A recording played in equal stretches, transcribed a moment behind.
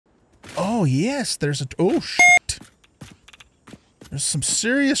Oh, yes, there's a... Oh, shit. There's some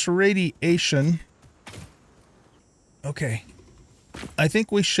serious radiation. Okay. I think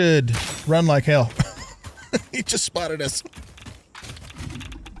we should run like hell. He just spotted us.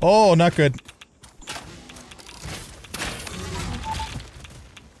 Oh, not good.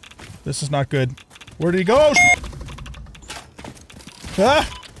 This is not good. Where did he go? Ah!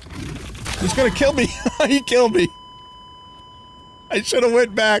 He's gonna kill me. He killed me. I should have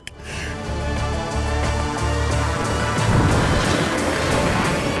went back.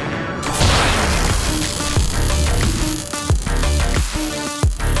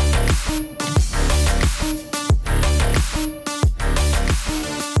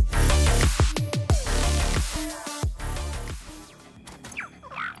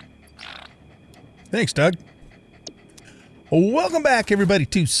 Thanks, Doug. Welcome back, everybody,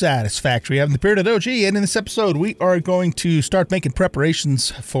 to Satisfactory. I'm the Bearded OG, and in this episode, we are going to start making preparations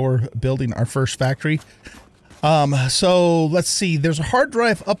for building our first factory. So let's see. There's a hard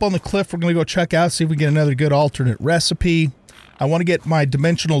drive up on the cliff. We're going to go check out, see if we get another good alternate recipe. I want to get my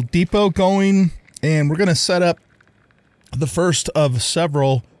dimensional depot going, and we're going to set up the first of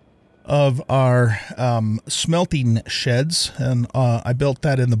several of our smelting sheds, and I built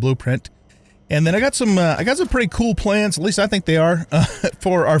that in the blueprint. And then I got some pretty cool plans, at least I think they are,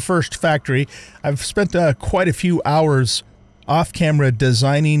 for our first factory. I've spent quite a few hours off camera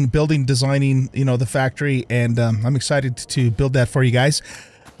designing, you know, the factory, and I'm excited to build that for you guys.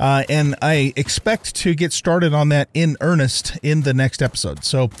 And I expect to get started on that in earnest in the next episode.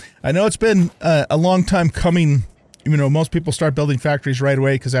 So I know it's been a long time coming. You know, most people start building factories right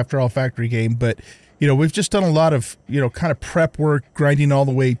away because after all, factory game. But, you know, we've just done a lot of, you know, kind of prep work, grinding all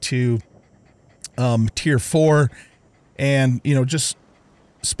the way to tier 4, and you know, just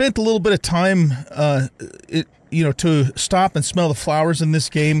spent a little bit of time you know, to stop and smell the flowers in this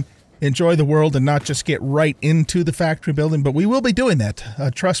game, enjoy the world, and not just get right into the factory building. But we will be doing that,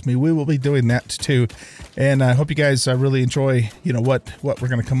 trust me, we will be doing that too. And I hope you guys really enjoy, you know, what we're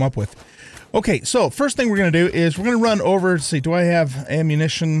going to come up with. Okay, so first thing we're going to do is we're going to run over to see, do I have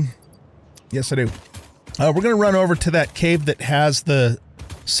ammunition? Yes, I do. We're going to run over to that cave that has the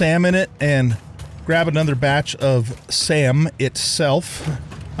SAM in it and grab another batch of SAM itself.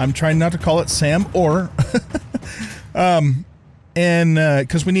 I'm trying not to call it SAM ore. And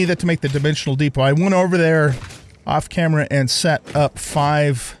because we need that to make the dimensional depot. I went over there off camera and set up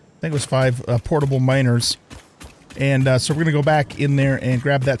 5, I think it was 5 portable miners. And so we're going to go back in there and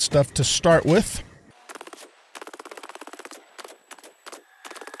grab that stuff to start with.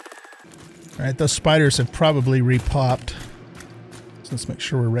 All right, those spiders have probably repopped. So let's make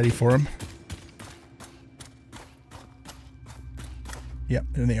sure we're ready for them. Yep,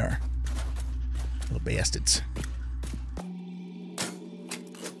 there they are. Little bastards.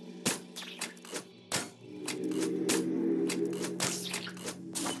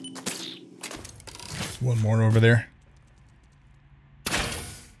 There's one more over there.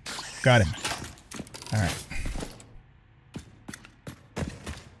 Got him. All right. I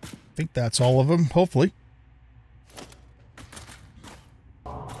think that's all of them, hopefully.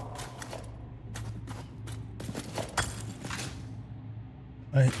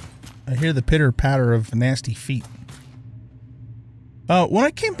 I hear the pitter-patter of nasty feet. When I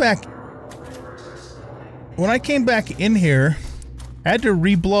came back in here, I had to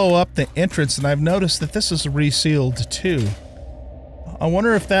re-blow up the entrance, and I've noticed that this is resealed too. I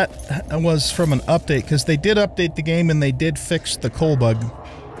wonder if that was from an update, because they did update the game and they did fix the coal bug.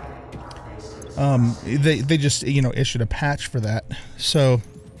 They just, you know, issued a patch for that. So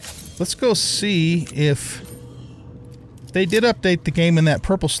let's go see if they did update the game, and that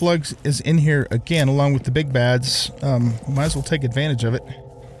purple slug is in here again, along with the big bads. Might as well take advantage of it.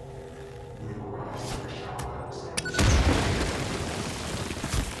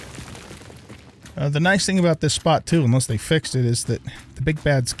 The nice thing about this spot, too, unless they fixed it, is that the big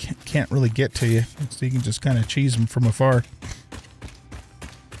bads can't really get to you. So you can just kind of cheese them from afar.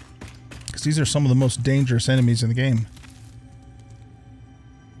 Because these are some of the most dangerous enemies in the game.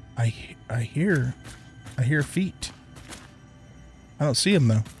 I hear feet. I don't see them,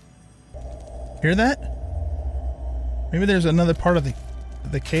 though. Hear that? Maybe there's another part of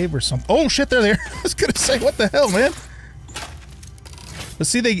the cave or something. Oh, shit, they're there. I was going to say, what the hell, man? But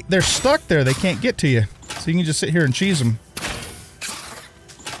see, they're stuck there. They can't get to you. So you can just sit here and cheese them.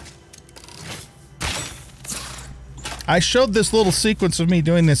 I showed this little sequence of me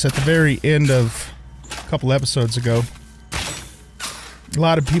doing this at the very end of a couple episodes ago. A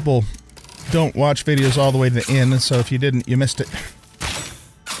lot of people don't watch videos all the way to the end, so if you didn't, you missed it.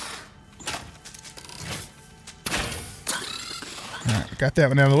 Alright, got that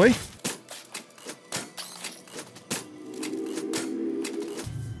one out of the way.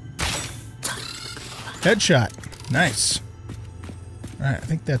 Headshot. Nice. All right, I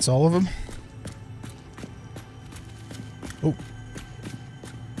think that's all of them. Oh.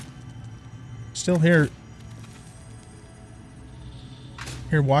 Still here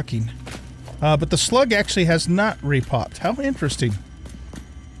walking. But the slug actually has not repopped. How interesting.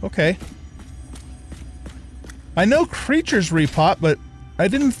 Okay. I know creatures repop, but I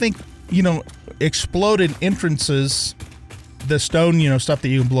didn't think, you know, exploded entrances, the stone, you know, stuff that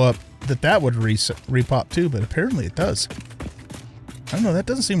you can blow up, that would repop too, but apparently it does. I don't know, that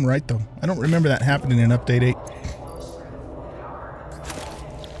doesn't seem right though. I don't remember that happening in Update 8.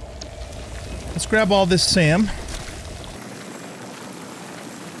 Let's grab all this SAM.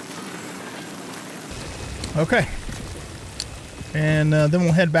 Okay. And then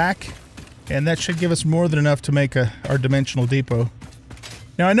we'll head back, and that should give us more than enough to make our dimensional depot.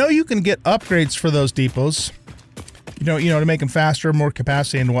 Now, I know you can get upgrades for those depots, you know, to make them faster, more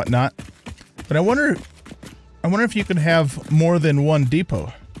capacity and whatnot. But I wonder if you can have more than one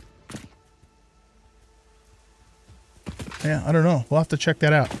depot. Yeah, I don't know. We'll have to check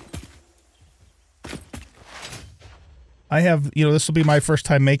that out. I have, you know, this will be my first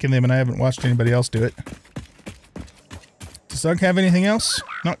time making them, and I haven't watched anybody else do it. Does Doug have anything else?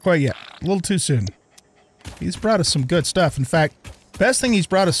 Not quite yet. A little too soon. He's brought us some good stuff. In fact, best thing he's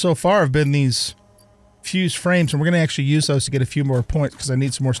brought us so far have been these fused frames, and we're going to actually use those to get a few more points because I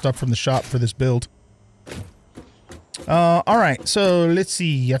need some more stuff from the shop for this build. Alright, so let's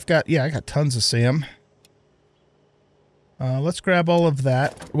see. I got tons of SAM. Let's grab all of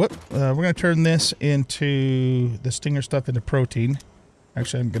that. Whoop. We're going to turn this into the stinger stuff into protein.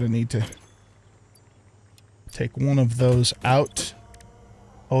 Actually, I'm going to need to take one of those out.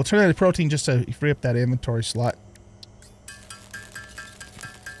 I'll turn that into protein just to free up that inventory slot.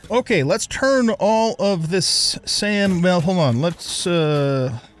 Okay, let's turn all of this SAM. Well, hold on. Let's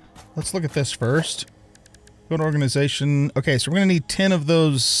look at this first. Go to organization. Okay, so we're going to need 10 of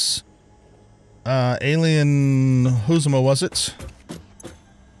those alien Huzuma, was it?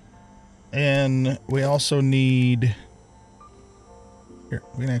 And we also need... Here,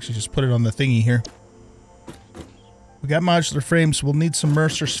 we can actually just put it on the thingy here. We got modular frames. We'll need some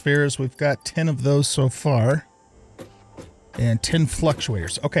Mercer spheres. We've got 10 of those so far. And 10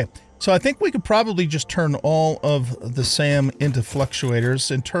 fluctuators. Okay, so I think we could probably just turn all of the SAM into fluctuators.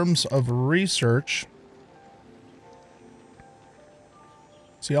 In terms of research...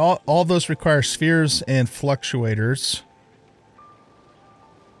 See, all those require spheres and fluctuators.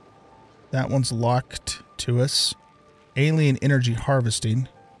 That one's locked to us. Alien energy harvesting.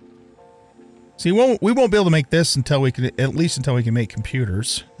 See, we won't be able to make this until we can, at least until we can make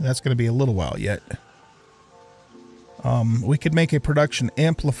computers. That's going to be a little while yet. We could make a production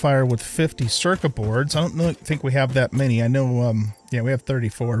amplifier with 50 circuit boards. I don't think we have that many. I know, yeah, we have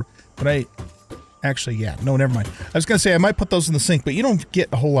 34, but actually, yeah. No, never mind. I was going to say I might put those in the sink, but you don't get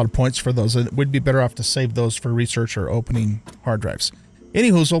a whole lot of points for those. It would be better off to save those for research or opening hard drives.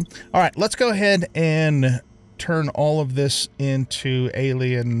 Anyhoozle. All right, let's go ahead and turn all of this into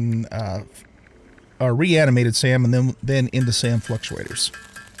alien, reanimated SAM, and then into SAM fluctuators.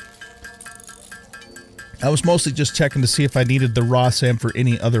 I was mostly just checking to see if I needed the raw SAM for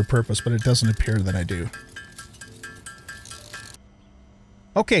any other purpose, but it doesn't appear that I do.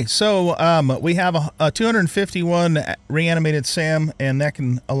 Okay, so we have a 251 reanimated SAM, and that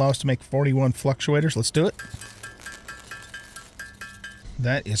can allow us to make 41 fluctuators. Let's do it.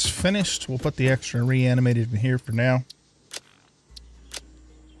 That is finished. We'll put the extra reanimated in here for now.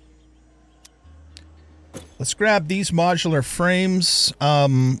 Let's grab these modular frames.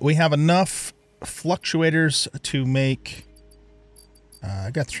 We have enough fluctuators to make...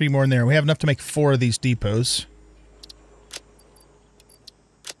 I got 3 more in there. We have enough to make 4 of these depots.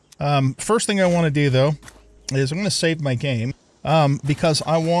 First thing I want to do, though, is I'm going to save my game, because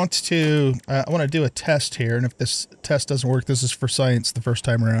I want to do a test here, and if this test doesn't work, this is for science the first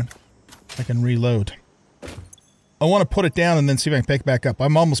time around. I can reload. I want to put it down and then see if I can pick it back up.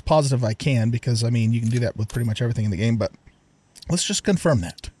 I'm almost positive I can, because, I mean, you can do that with pretty much everything in the game, but let's just confirm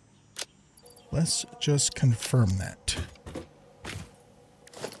that. Let's just confirm that.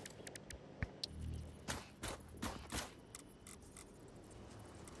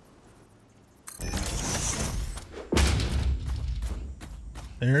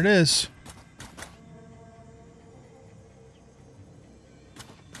 There it is.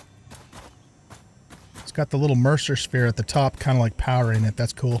 It's got the little Mercer sphere at the top, kind of like powering it.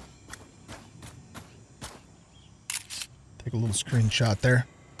 That's cool. Take a little screenshot there.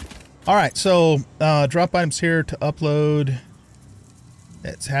 All right, so drop items here to upload.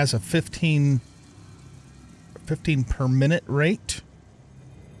 It has a 15 per minute rate.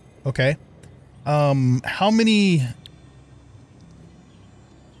 Okay. how many...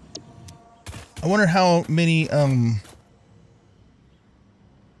 I wonder how many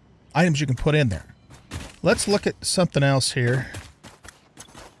items you can put in there. Let's look at something else here.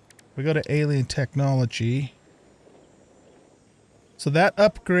 We go to alien technology. So that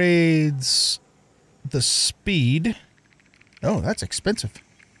upgrades the speed. Oh, that's expensive.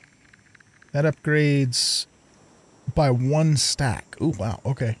 That upgrades by 1 stack. Ooh, wow.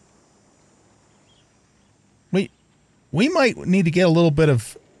 Okay. We might need to get a little bit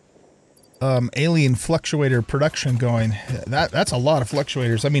of alien fluctuator production going. That's a lot of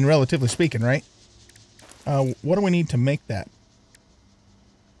fluctuators. I mean, relatively speaking, right? What do we need to make that?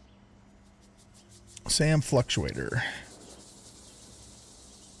 SAM fluctuator.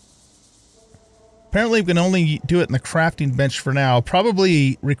 Apparently we can only do it in the crafting bench for now.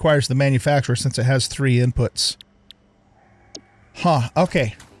 Probably requires the manufacturer since it has 3 inputs. Huh,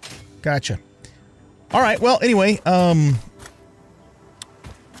 okay. Gotcha. Alright, well, anyway, the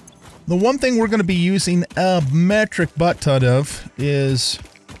one thing we're going to be using a metric butt ton of is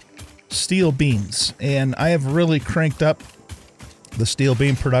steel beams. And I have really cranked up the steel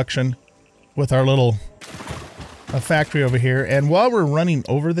beam production with our little factory over here. And while we're running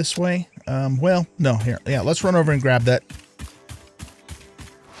over this way, well, no, here. Yeah, let's run over and grab that.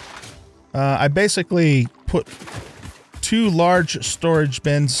 I basically put 2 large storage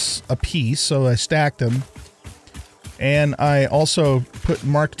bins apiece, so I stacked them. And I also put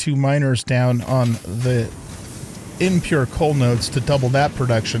Mark II miners down on the impure coal nodes to double that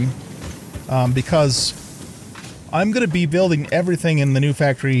production. Because I'm going to be building everything in the new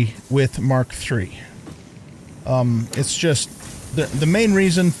factory with Mark III. It's just... The main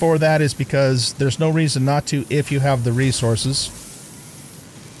reason for that is because there's no reason not to if you have the resources.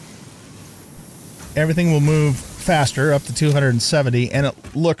 Everything will move faster, up to 270, and it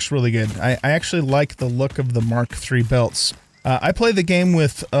looks really good. I actually like the look of the Mark III belts. I play the game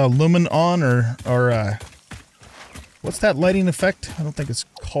with lumen on, or what's that lighting effect? I don't think it's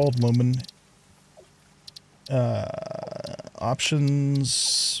called lumen.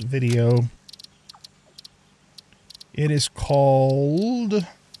 Options, video... It is called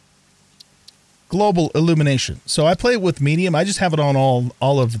Global Illumination. So I play it with medium. I just have it on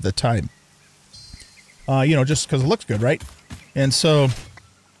all of the time. You know, just because it looks good, right? And so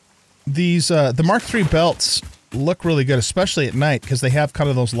these the Mark III belts look really good, especially at night, because they have kind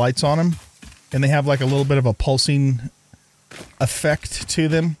of those lights on them, and they have like a little bit of a pulsing effect to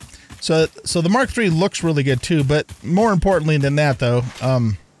them. So the Mark III looks really good too. But more importantly than that, though.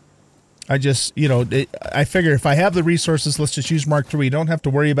 I just, you know, I figure if I have the resources, let's just use Mark III. You don't have to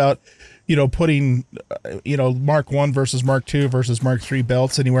worry about, you know, putting, you know, Mark I versus Mark II versus Mark III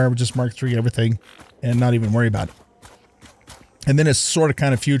belts anywhere. We just Mark III everything and not even worry about it. And then it's sort of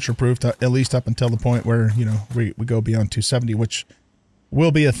kind of future-proofed, at least up until the point where, you know, we go beyond 270, which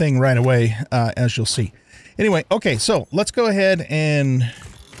will be a thing right away, as you'll see. Anyway, okay, so let's go ahead and...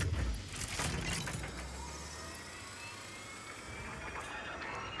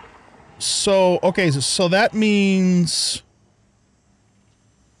 So, okay, so that means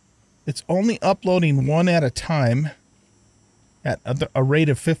it's only uploading 1 at a time at a rate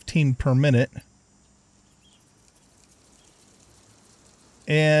of 15 per minute.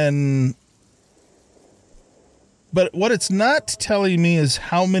 But what it's not telling me is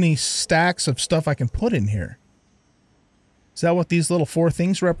how many stacks of stuff I can put in here. Is that what these little 4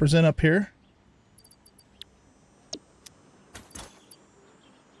 things represent up here?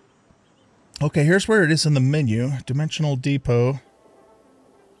 Okay, here's where it is in the menu. Dimensional depot.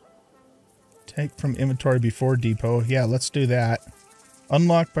 Take from inventory before depot. Yeah, let's do that.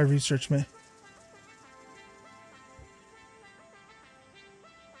 Unlocked by research me.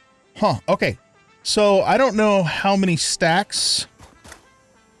 Huh, okay. So I don't know how many stacks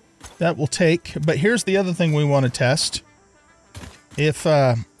that will take, but here's the other thing we want to test. If,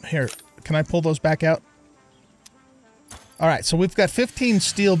 here, can I pull those back out? All right, so we've got 15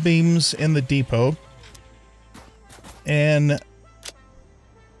 steel beams in the depot. And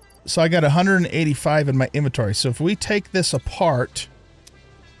so I got 185 in my inventory. So if we take this apart,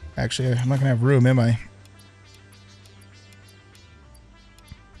 actually, I'm not going to have room, am I?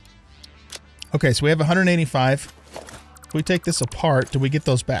 Okay, so we have 185. If we take this apart, do we get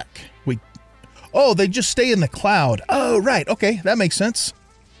those back? Oh, they just stay in the cloud. Oh, right. Okay, that makes sense.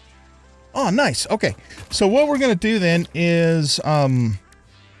 Oh, nice. Okay. So what we're going to do then is,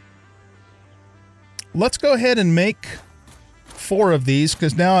 let's go ahead and make 4 of these,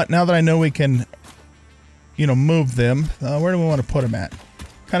 because now that I know we can, you know, move them, where do we want to put them at?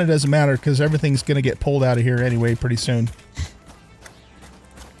 Kind of doesn't matter, because everything's going to get pulled out of here anyway pretty soon.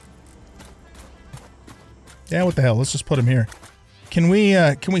 Yeah, what the hell? Let's just put them here. Can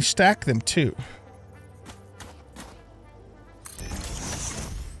we stack them too?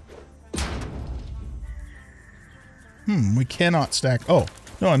 We cannot stack. Oh,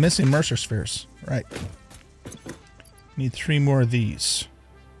 no, I'm missing Mercer spheres. Right. Need 3 more of these.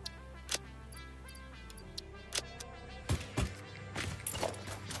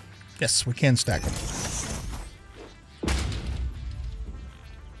 Yes, we can stack them.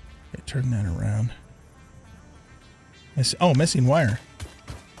 Okay, turn that around. Oh, missing wire.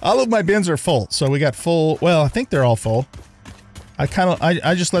 All of my bins are full, so we got full. Well, I think they're all full.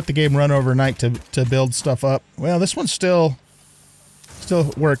 I just let the game run overnight to build stuff up. Well, this one's still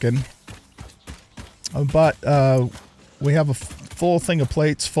working. But we have a full thing of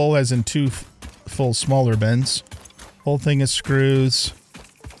plates, full as in 2 full smaller bins. Whole thing of screws.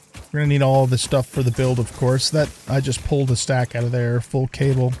 We're gonna need all this stuff for the build, of course. That I just pulled a stack out of there, full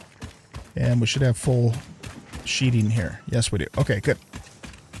cable, and we should have full sheeting here. Yes, we do. Okay, good.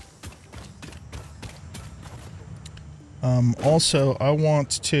 Also, I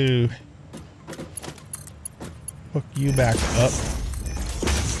want to hook you back up.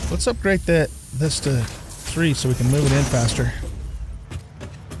 Let's upgrade this to 3 so we can move it in faster.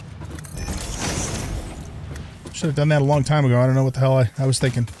 Should have done that a long time ago. I don't know what the hell I was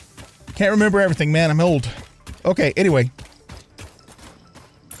thinking. Can't remember everything, man. I'm old. Okay, anyway.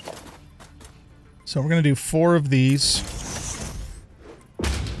 So we're going to do 4 of these.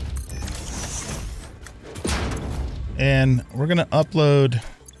 And we're going to upload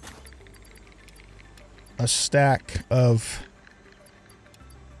a stack of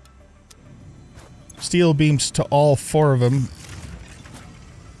steel beams to all 4 of them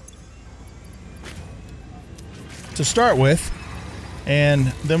to start with. And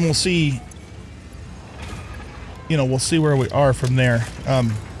then we'll see, you know, we'll see where we are from there.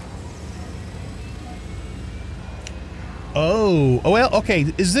 Oh, well,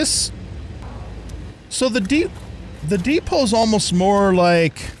 okay. Is this... So the depot's almost more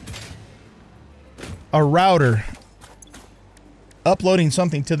like a router uploading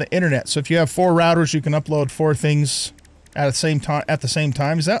something to the internet. So if you have 4 routers, you can upload 4 things at the same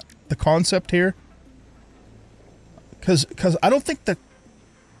time. Is that the concept here? Because I don't think the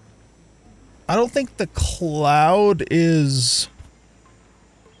cloud is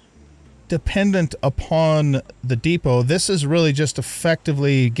dependent upon the depot. This is really just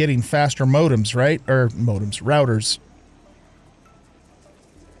effectively getting faster modems, right? Or routers.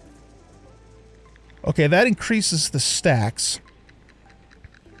 Okay, that increases the stacks.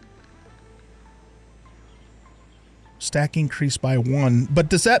 Stack increased by 1. But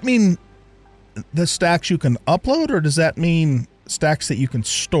does that mean the stacks you can upload, or does that mean stacks that you can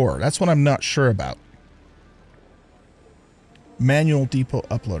store? That's what I'm not sure about. Manual depot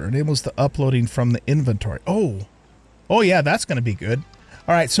uploader enables the uploading from the inventory. Oh yeah, that's going to be good.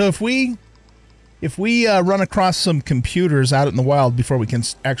 All right, so if we run across some computers out in the wild before we can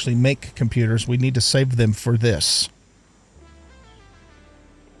actually make computers, we need to save them for this.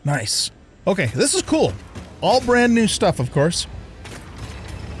 Nice. Okay, this is cool. All brand new stuff, of course.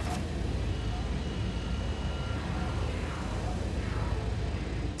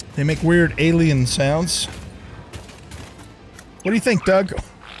 They make weird alien sounds. What do you think, Doug?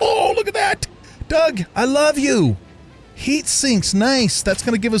 Oh, look at that! Doug, I love you! Heat sinks, nice. That's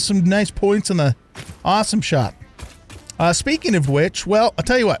going to give us some nice points in the awesome shot. Speaking of which, well, I'll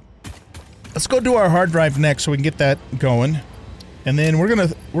tell you what. Let's go do our hard drive next so we can get that going. And then we're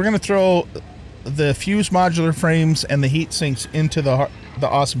gonna throw the fuse modular frames and the heat sinks into the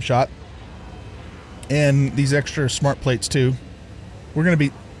awesome shot. And these extra smart plates too. We're going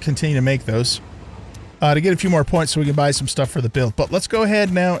to continue to make those to get a few more points so we can buy some stuff for the build. But let's go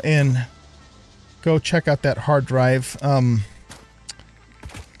ahead now and go check out that hard drive.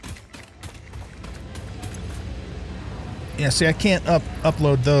 Yeah, see, I can't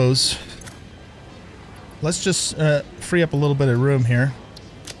upload those. Let's just free up a little bit of room here.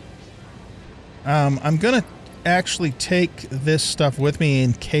 I'm gonna actually take this stuff with me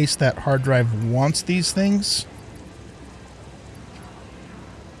in case that hard drive wants these things.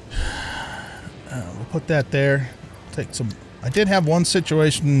 We'll put that there. Take some. I did have one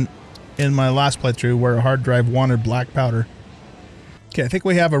situation in my last playthrough where a hard drive wanted black powder. Okay, I think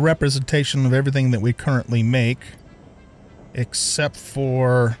we have a representation of everything that we currently make, except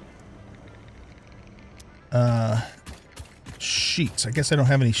for sheets. I guess I don't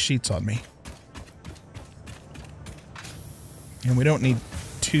have any sheets on me. And we don't need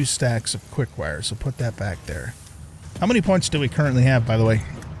 2 stacks of quick wire, so put that back there. How many points do we currently have, by the way?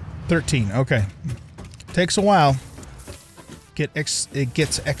 13. Okay. Takes a while. It gets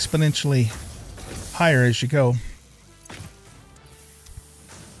exponentially higher as you go.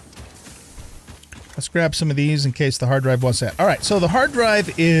 Let's grab some of these in case the hard drive wants that. All right, so the hard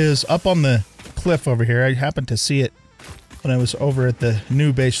drive is up on the cliff over here. I happened to see it when I was over at the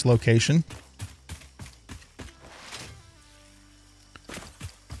new base location.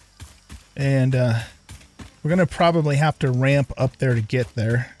 And we're going to probably have to ramp up there to get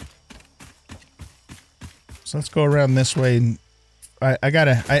there. So let's go around this way. And I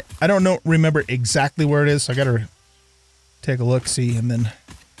don't remember exactly where it is. So I got to take a look, see, and then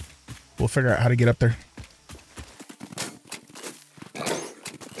we'll figure out how to get up there.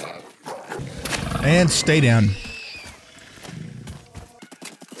 And stay down.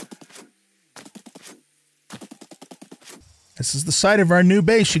 This is the site of our new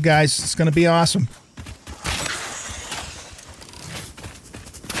base, you guys. It's going to be awesome.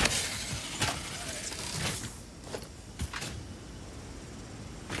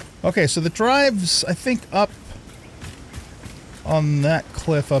 Okay, so the drive's, I think, up on that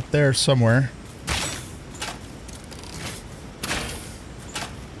cliff up there somewhere.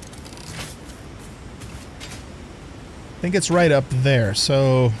 I think it's right up there,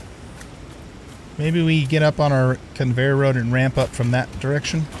 so maybe we get up on our conveyor road and ramp up from that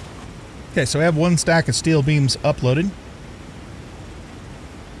direction. Okay, so I have one stack of steel beams uploaded.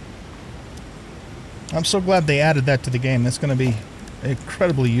 I'm so glad they added that to the game. That's going to be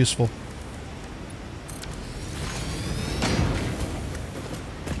incredibly useful.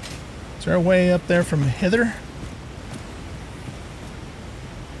 Is there a way up there from hither?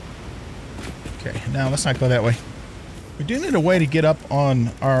 Okay, now let's not go that way. We do need a way to get up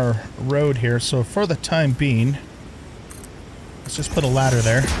on our road here, so for the time being, let's just put a ladder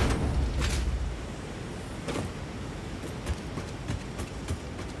there.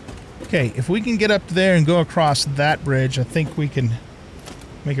 Okay, if we can get up there and go across that bridge, I think we can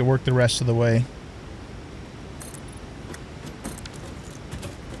make it work the rest of the way.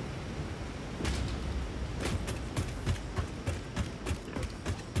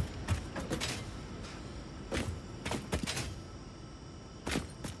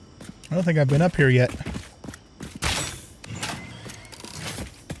 I don't think I've been up here yet.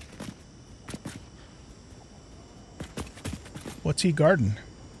 What's he guarding?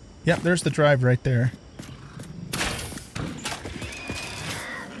 Yep, there's the drive right there.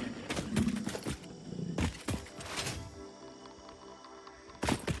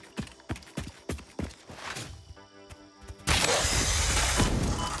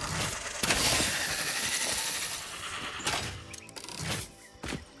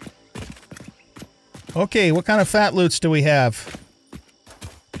 Okay, what kind of fat loots do we have?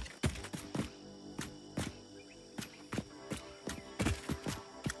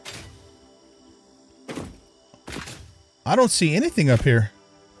 I don't see anything up here.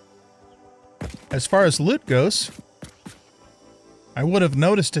 As far as loot goes, I would have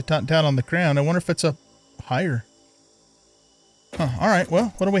noticed it down on the ground. I wonder if it's up higher. Huh, alright,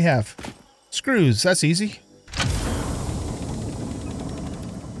 well, what do we have? Screws, that's easy.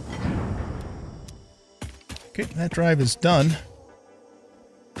 Okay, that drive is done.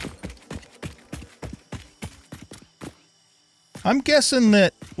 I'm guessing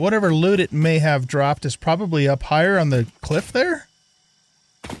that whatever loot it may have dropped is probably up higher on the cliff there.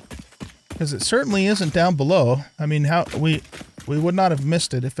 Because it certainly isn't down below. I mean, how we would not have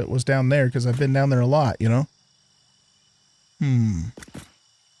missed it if it was down there, because I've been down there a lot, you know?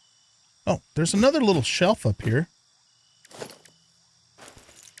 Oh, there's another little shelf up here.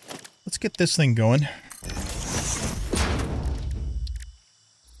 Let's get this thing going.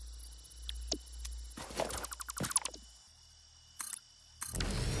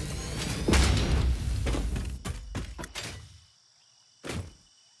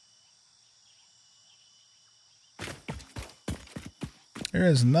 There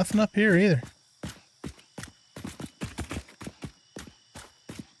is nothing up here either.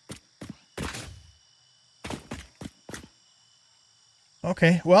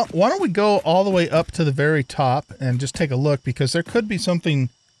 Okay, well, why don't we go all the way up to the very top and just take a look, because there could be something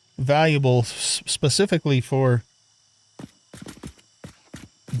valuable specifically for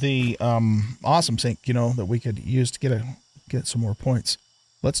the awesome sink, you know, that we could use to get some more points.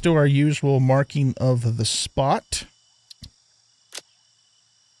 Let's do our usual marking of the spot.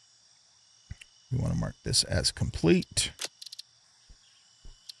 We want to mark this as complete.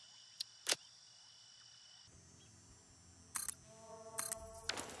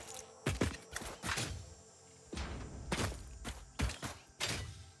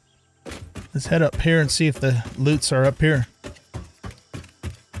 Let's head up here and see if the loots are up here.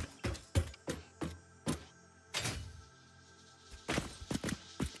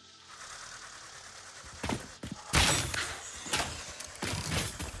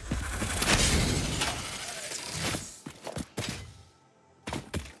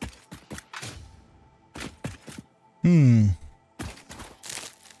 Well,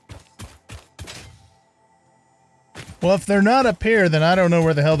 if they're not up here, then I don't know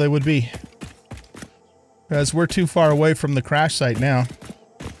where the hell they would be. Because we're too far away from the crash site now.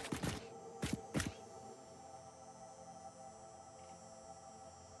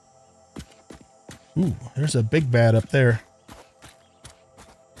 Ooh, there's a big bad up there.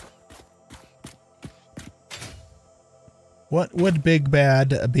 What would big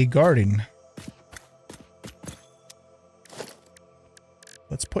bad be guarding?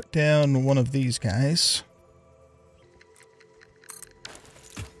 Let's put down one of these guys.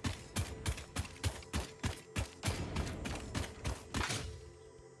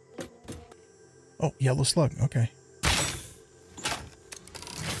 Oh, yellow slug. Okay.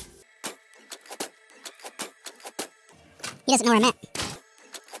 He doesn't know where I'm at.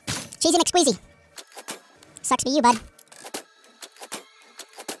 Cheesy McSqueezy. Sucks to be you, bud.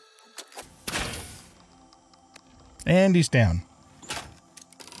 And he's down.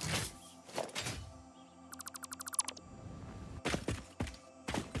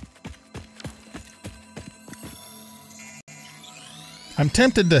 I'm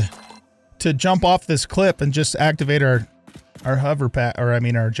tempted to jump off this cliff and just activate our hover pack, or I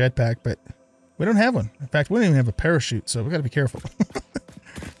mean our jetpack, but we don't have one. In fact, we don't even have a parachute, so we got to be careful.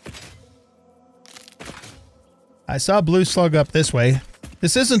 I saw a blue slug up this way.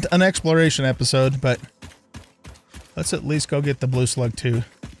 This isn't an exploration episode, but let's at least go get the blue slug too.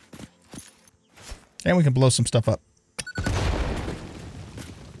 And we can blow some stuff up.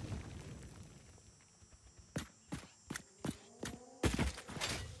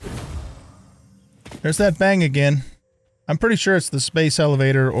 There's that bang again. I'm pretty sure it's the space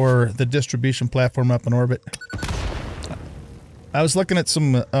elevator or the distribution platform up in orbit. I was looking at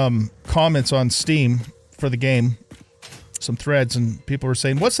some comments on Steam for the game, some threads, and people were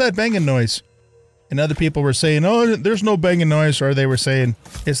saying, "What's that banging noise?" And other people were saying, "Oh, there's no banging noise," or they were saying,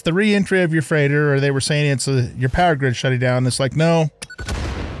 "It's the re-entry of your freighter," or they were saying, "It's your power grid shutting down." It's like, no,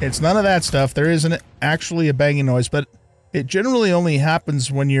 it's none of that stuff. There isn't actually a banging noise, but it generally only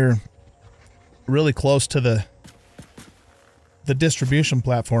happens when you're really close to the distribution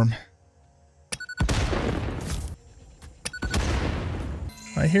platform.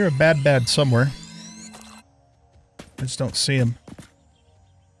 I hear a bad somewhere. I just don't see him.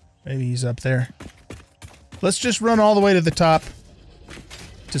 Maybe he's up there. Let's just run all the way to the top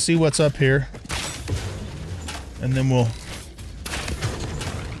to see what's up here. And then we'll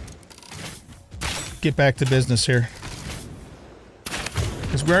get back to business here.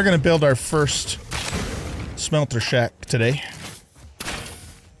 Because we're going to build our first smelter shack today.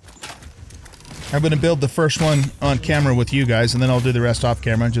 I'm going to build the first one on camera with you guys, and then I'll do the rest off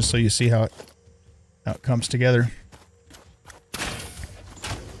camera, just so you see how it comes together.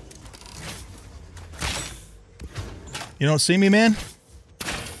 You don't see me, man?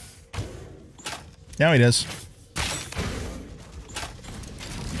 Now he does.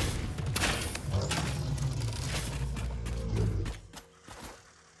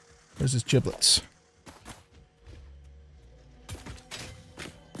 There's his giblets.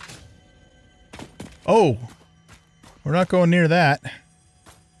 Oh, we're not going near that.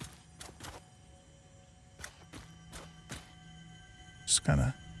 Just kind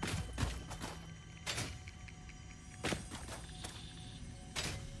of.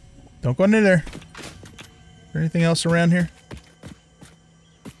 Don't go near there. Is there anything else around here?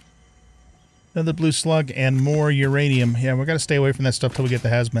 Another blue slug and more uranium. Yeah, we got to stay away from that stuff till we get the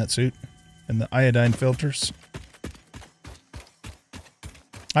hazmat suit and the iodine filters.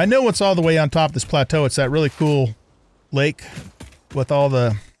 I know what's all the way on top of this plateau. It's that really cool lake with all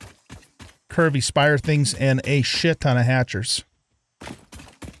the curvy spire things and a shit ton of hatchers.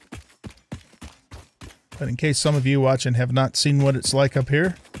 But in case some of you watching have not seen what it's like up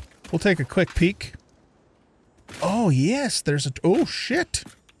here, we'll take a quick peek. Oh, yes, there's a... Oh, shit.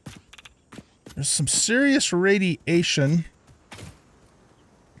 There's some serious radiation.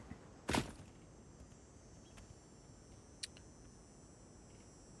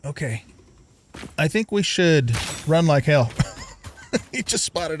 Okay. I think we should run like hell. He just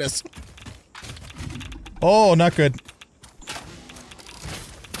spotted us. Oh, not good.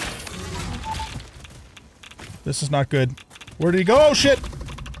 This is not good. Where did he go? Oh, shit!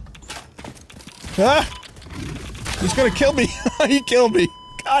 Ah! He's gonna kill me. He killed me.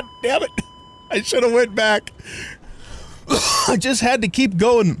 God damn it. I should have went back. I just had to keep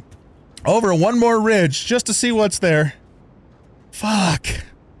going over one more ridge just to see what's there. Fuck.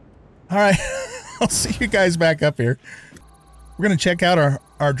 Alright. I'll see you guys back up here. We're gonna check out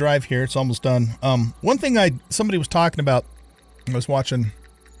our drive here. It's almost done. One thing somebody was talking about, I was watching,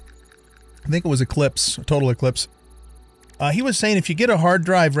 I think it was Eclipse, Total Eclipse, He was saying if you get a hard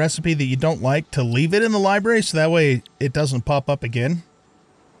drive recipe that you don't like, to leave it in the library so that way it doesn't pop up again.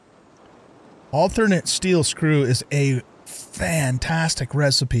 Alternate steel screw is a fantastic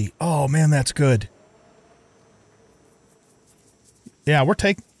recipe. Oh man, that's good. Yeah,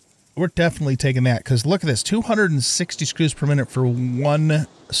 we're definitely taking that, because look at this, 260 screws per minute for one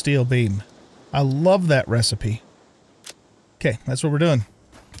steel beam. I love that recipe. Okay, that's what we're doing.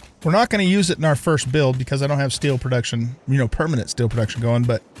 We're not going to use it in our first build because I don't have steel production, you know, permanent steel production going,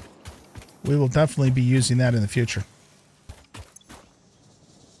 but we will definitely be using that in the future.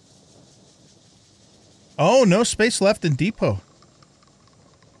 Oh, no space left in depot.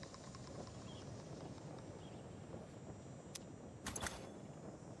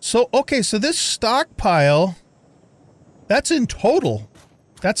 So, okay, so this stockpile, that's in total.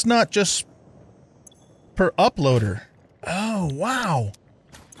 That's not just per uploader. Oh, wow.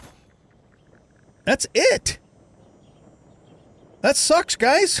 That's it. That sucks,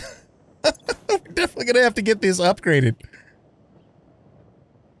 guys. We're definitely going to have to get these upgraded.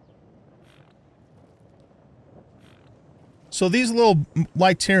 So these little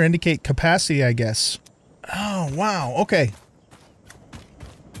lights here indicate capacity, I guess. Oh, wow. Okay.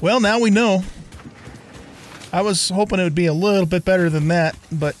 Well, now we know. I was hoping it would be a little bit better than that,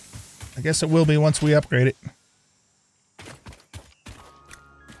 but I guess it will be once we upgrade it.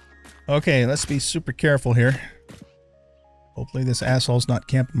 Okay, let's be super careful here. Hopefully this asshole's not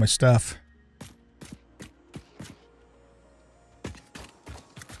camping my stuff.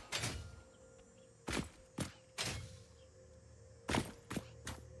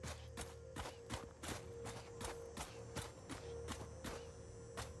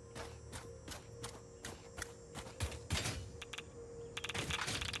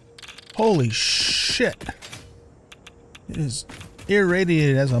 Holy shit. It is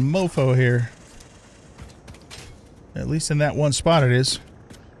irradiated as a mofo here. At least in that one spot it is.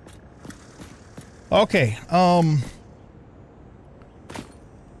 Okay,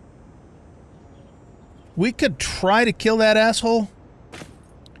 we could try to kill that asshole,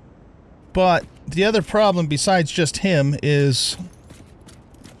 but the other problem besides just him is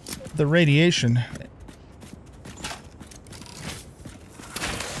the radiation.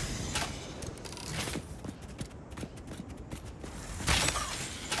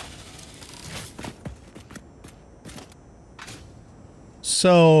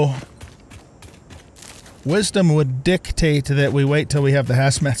 So, wisdom would dictate that we wait till we have the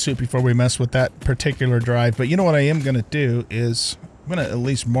hazmat suit before we mess with that particular drive. But you know what I am going to do is, I'm going to at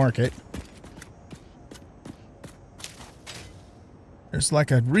least mark it. There's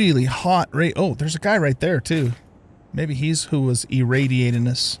like a really hot oh, there's a guy right there too. Maybe he's who was irradiating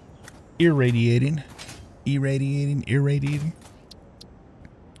us. Irradiating.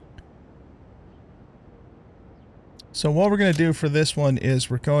 So what we're going to do for this one is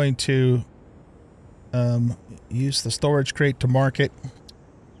we're going to use the storage crate to mark it.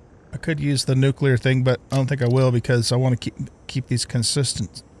 I could use the nuclear thing, but I don't think I will because I want to keep these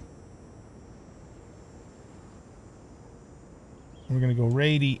consistent. We're going to go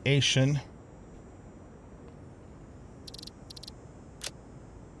radiation.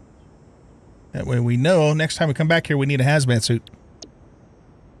 That way we know next time we come back here we need a hazmat suit.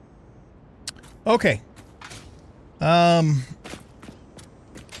 Okay.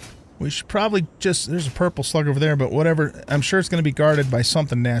 We should probably just... There's a purple slug over there, but whatever. I'm sure it's going to be guarded by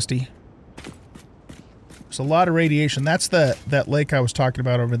something nasty. There's a lot of radiation. That's that lake I was talking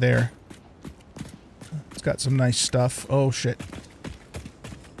about over there. It's got some nice stuff. Oh, shit.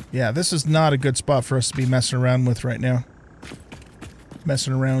 Yeah, this is not a good spot for us to be messing around with right now.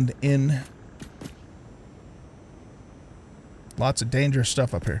 Messing around in. Lots of dangerous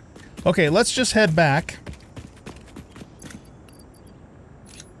stuff up here. Okay, let's just head back.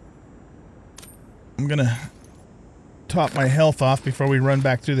 I'm gonna top my health off before we run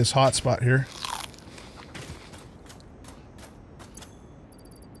back through this hot spot here.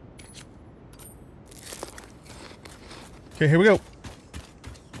 Okay, here we go.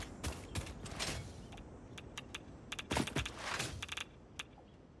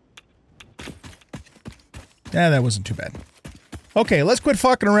 Yeah, that wasn't too bad. Okay, let's quit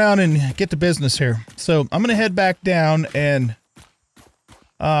fucking around and get to business here. So I'm gonna head back down and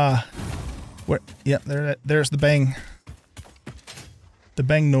yeah, there's the bang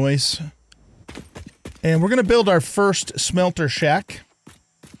noise. And we're gonna build our first smelter shack.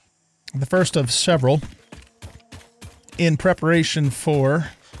 The first of several in preparation for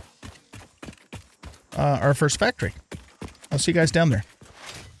our first factory. I'll see you guys down there.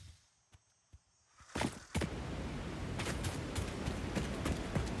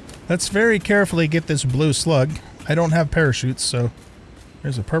 Let's very carefully get this blue slug. I don't have parachutes, so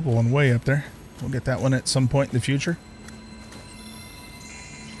there's a purple one way up there. We'll get that one at some point in the future.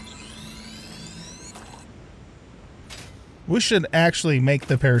 We should actually make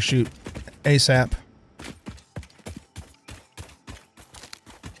the parachute ASAP.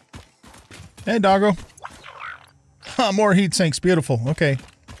 Hey, doggo. More heat sinks. Beautiful. Okay.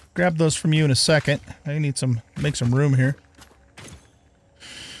 Grab those from you in a second. I need make some room here.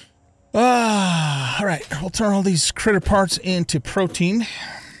 All right. We'll turn all these critter parts into protein.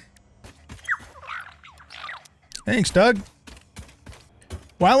 Thanks, Doug.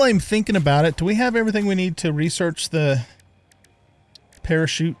 While I'm thinking about it, do we have everything we need to research the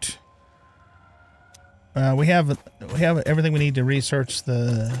parachute? We have everything we need to research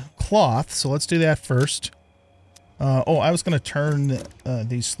the cloth, so let's do that first. Oh, I was going to turn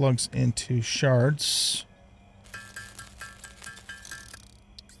these slugs into shards.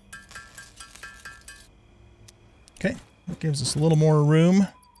 Okay, that gives us a little more room.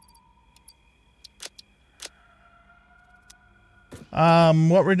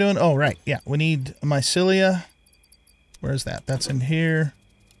 What we're doing? Oh, right. Yeah, we need mycelia. Where's that? That's in here.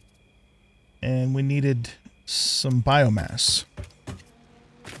 And we needed some biomass.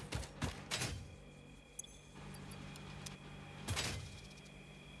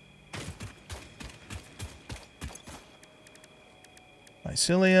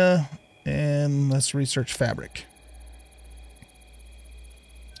 Mycelia, and let's research fabric.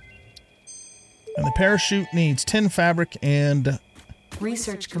 And the parachute needs 10 fabric and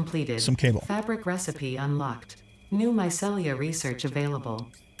research completed. Some cable. Fabric recipe unlocked. New mycelia research available.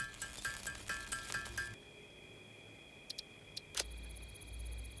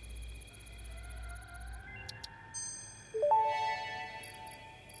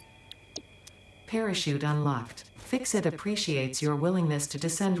 Parachute unlocked. Fix-It appreciates your willingness to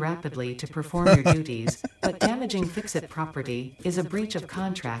descend rapidly to perform your duties, but damaging Fix-It property is a breach of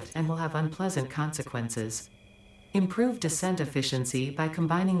contract and will have unpleasant consequences. Improve descent efficiency by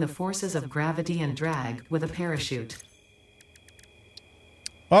combining the forces of gravity and drag with a parachute.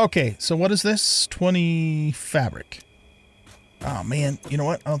 Okay, so what is this? 20 fabric. Oh, man. You know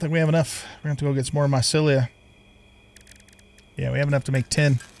what? I don't think we have enough. We're going to have to go get some more mycelia. Yeah, we have enough to make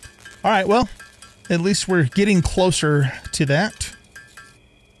 10. All right, well, at least we're getting closer to that.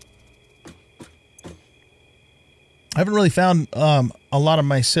 I haven't really found a lot of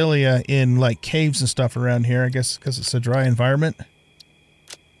mycelia in like caves and stuff around here, I guess because it's a dry environment.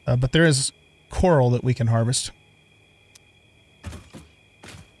 But there is coral that we can harvest.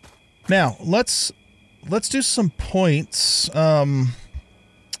 Now, let's do some points. So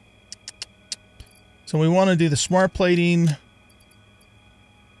we want to do the smart plating.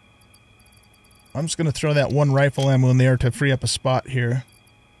 I'm just going to throw that one rifle ammo in there to free up a spot here.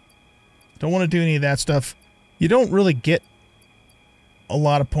 Don't want to do any of that stuff. You don't really get a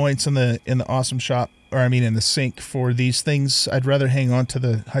lot of points in the awesome shop, or I mean in the sink for these things. I'd rather hang on to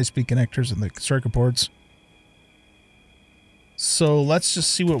the high-speed connectors and the circuit boards. So let's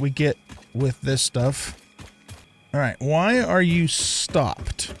just see what we get with this stuff. All right, why are you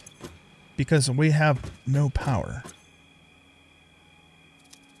stopped? Because we have no power.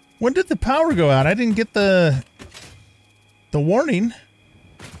 When did the power go out? I didn't get the warning.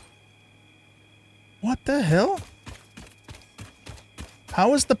 What the hell?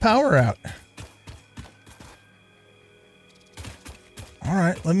 How is the power out? All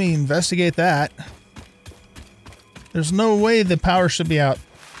right, let me investigate that. There's no way the power should be out.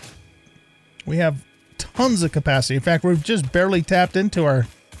 We have tons of capacity. In fact, we've just barely tapped into our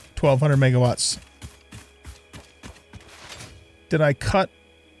 1200 megawatts. Did I cut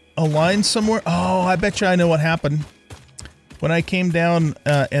a line somewhere? Oh, I bet you I know what happened. When I came down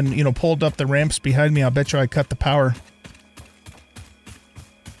and, you know, pulled up the ramps behind me, I'll bet you I cut the power.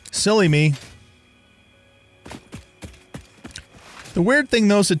 Silly me. The weird thing,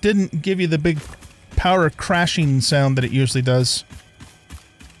 though, is it didn't give you the big power crashing sound that it usually does.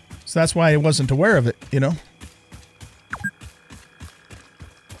 So that's why I wasn't aware of it, you know?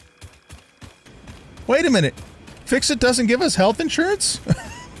 Wait a minute. Fix-It doesn't give us health insurance?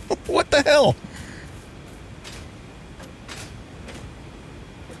 What the hell?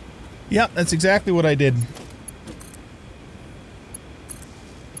 Yep, that's exactly what I did.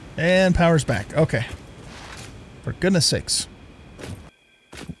 And power's back. Okay. For goodness sakes.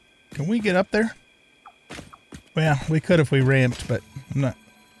 Can we get up there? Well, we could if we ramped, but I'm not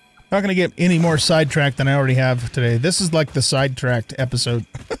going to get any more sidetracked than I already have today. This is like the sidetracked episode.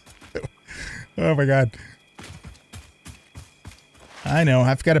 Oh my god. I know,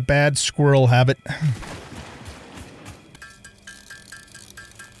 I've got a bad squirrel habit.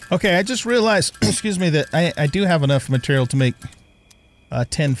 Okay, I just realized, excuse me, that I do have enough material to make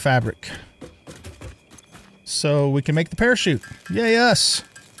 10 fabric. So we can make the parachute. Yay us!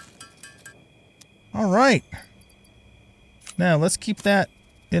 All right. Now let's keep that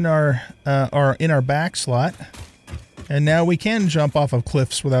in our back slot, and now we can jump off of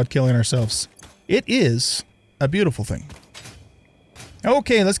cliffs without killing ourselves. It is a beautiful thing.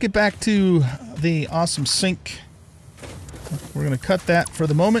 Okay, let's get back to the awesome sink. We're going to cut that for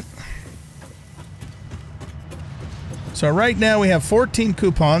the moment. So right now we have 14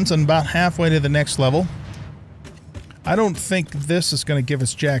 coupons and about halfway to the next level. I don't think this is going to give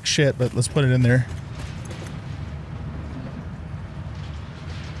us jack shit, but let's put it in there.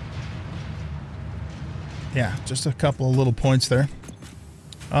 Yeah, just a couple of little points there.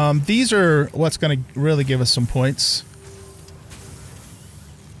 These are what's going to really give us some points.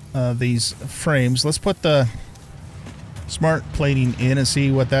 These frames. Let's put the smart plating in and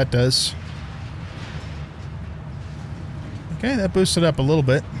see what that does. Okay, that boosted up a little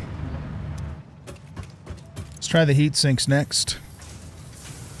bit. Let's try the heat sinks next.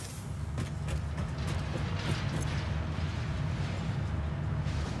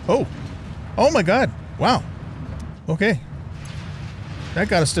 Oh! Oh my god! Wow. Okay. That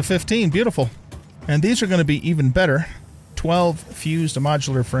got us to 15. Beautiful. And these are going to be even better. 12 fused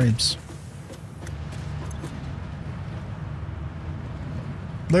modular frames.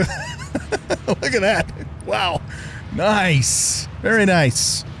 Look, look at that. Wow. Nice. Very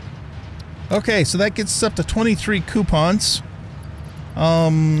nice. Okay, so that gets us up to 23 coupons.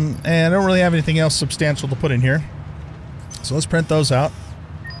 And I don't really have anything else substantial to put in here. So let's print those out.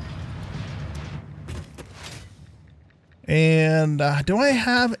 And do I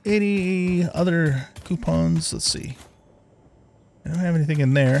have any other coupons? Let's see. I don't have anything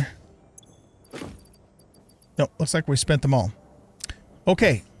in there. No, looks like we spent them all.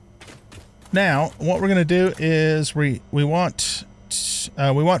 Okay. Now, what we're going to do is we want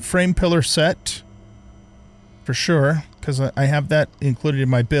frame pillar set for sure, because I have that included in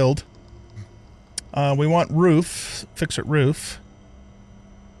my build. We want roof, fix-it roof.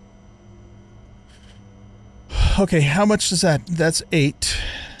 Okay, how much is that? That's 8.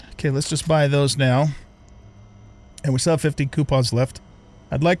 Okay, let's just buy those now. And we still have 50 coupons left.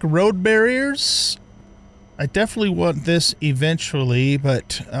 I'd like road barriers. I definitely want this eventually,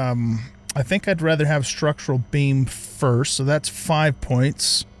 but I think I'd rather have structural beam first, so that's 5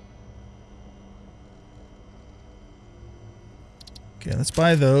 points. Okay, let's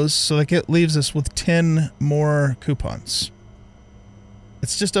buy those. So that leaves us with 10 more coupons.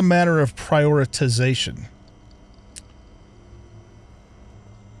 It's just a matter of prioritization.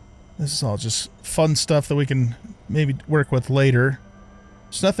 This is all just fun stuff that we can maybe work with later.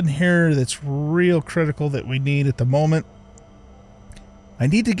 There's nothing here that's real critical that we need at the moment. I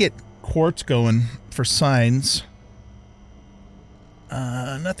need to get quartz going for signs.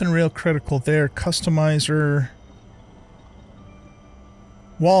 Nothing real critical there. Customizer.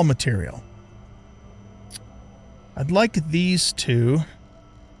 Wall material. I'd like these two.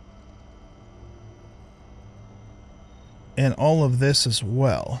 And all of this as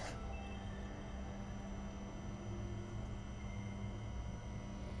well.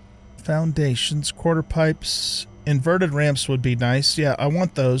 Foundations, quarter pipes, inverted ramps would be nice. Yeah, I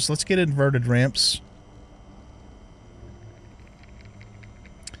want those. Let's get inverted ramps.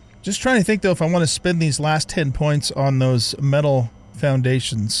 Just trying to think, though, if I want to spend these last 10 points on those metal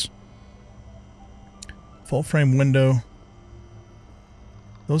foundations. Full frame window.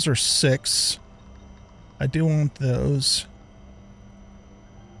 Those are 6. I do want those.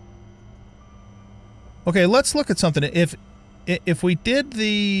 Okay, let's look at something. If we did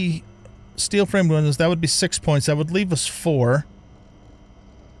the steel frame windows, that would be 6 points. That would leave us 4.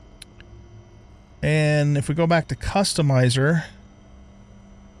 And if we go back to customizer,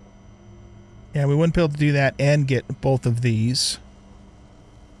 yeah, we wouldn't be able to do that and get both of these.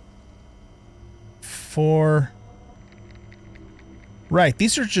 4. Right,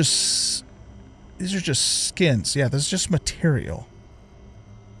 these are just skins. Yeah, this is just material.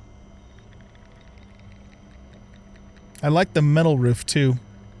 I like the metal roof too.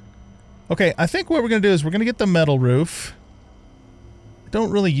 Okay, I think what we're going to do is we're going to get the metal roof. I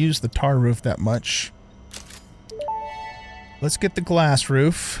don't really use the tar roof that much. Let's get the glass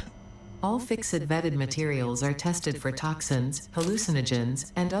roof. All fix-it vetted materials are tested for toxins,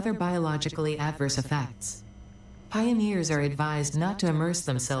 hallucinogens, and other biologically adverse effects. Pioneers are advised not to immerse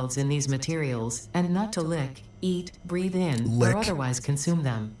themselves in these materials and not to lick, eat, breathe in, or otherwise consume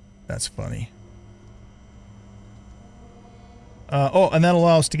them. That's funny. Oh, and that'll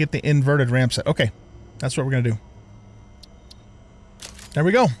allow us to get the inverted ramp set. Okay, that's what we're going to do. There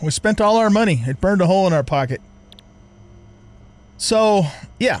we go. We spent all our money. It burned a hole in our pocket. So,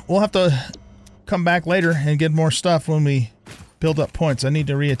 yeah, we'll have to come back later and get more stuff when we build up points. I need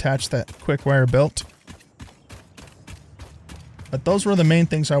to reattach that quick wire belt. But those were the main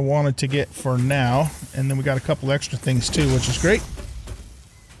things I wanted to get for now. And then we got a couple extra things too, which is great.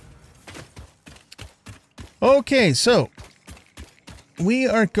 Okay, so we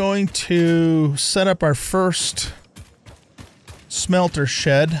are going to set up our first smelter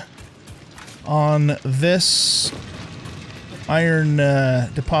shed on this iron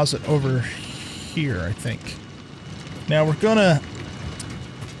deposit over here, I think. Now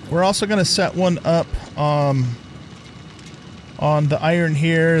we're also gonna set one up on the iron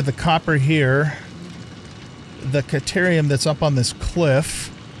here, the copper here, the caterium that's up on this cliff,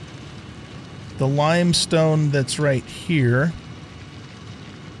 the limestone that's right here.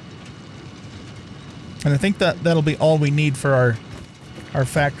 And I think that'll be all we need for our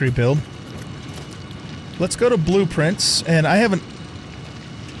factory build. Let's go to blueprints, and I haven't...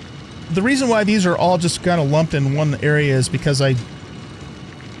 The reason why these are all just kind of lumped in one area is because I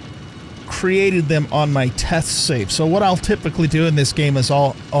created them on my test save. So what I'll typically do in this game is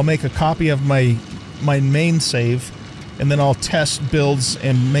I'll make a copy of my main save, and then I'll test builds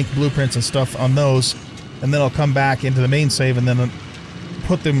and make blueprints and stuff on those, and then I'll come back into the main save and then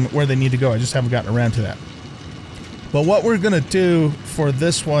put them where they need to go. I just haven't gotten around to that. But what we're going to do for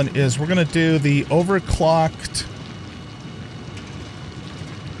this one is we're going to do the overclocked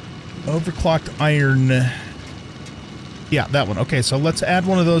iron. Yeah, that one. Okay, so let's add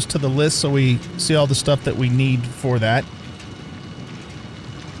one of those to the list so we see all the stuff that we need for that.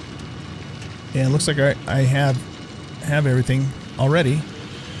 And it looks like I have everything already.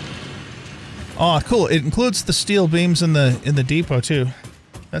 Oh, cool. It includes the steel beams in the depot too.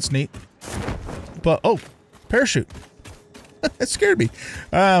 That's neat. But oh, parachute. That scared me.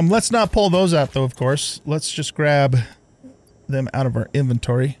 Let's not pull those out though, of course. Let's just grab them out of our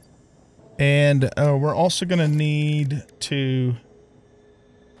inventory. And we're also going to need to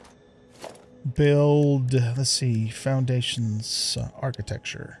build, let's see, foundations,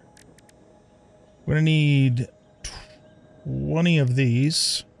 architecture. We're going to need 20 of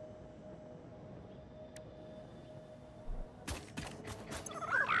these.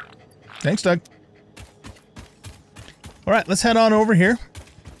 Thanks, Doug. All right, let's head on over here.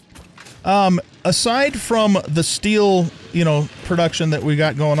 Aside from the steel, production that we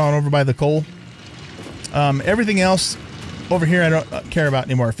got going on over by the coal, everything else over here I don't care about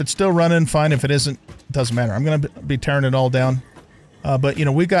anymore. If it's still running, fine. If it isn't, it doesn't matter. I'm going to be tearing it all down. But,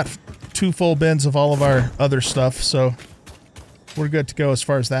 we got 2 full bins of all of our other stuff, so we're good to go as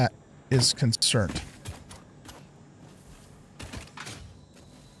far as that is concerned.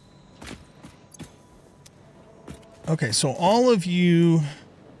 Okay, so all of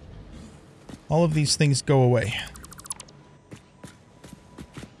these things go away.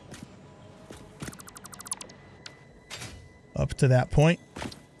 Up to that point.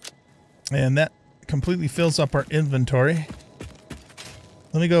 And that completely fills up our inventory.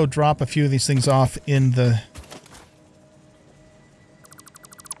 Let me go drop a few of these things off in the...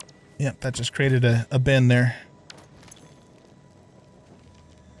 Yep, that just created a bin there.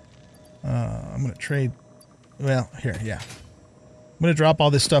 I'm going to trade... Well, here, yeah. I'm going to drop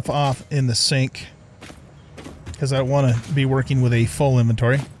all this stuff off in the sink because I want to be working with a full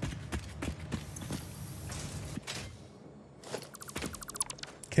inventory.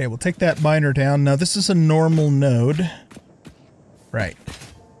 Okay, we'll take that miner down. Now, this is a normal node. Right.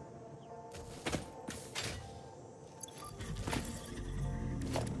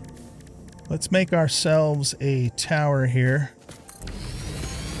 Let's make ourselves a tower here.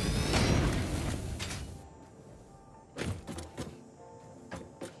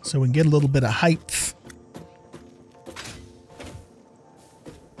 So we can get a little bit of height.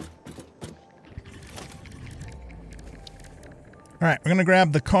 All right, we're going to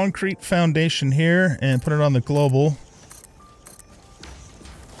grab the concrete foundation here and put it on the global.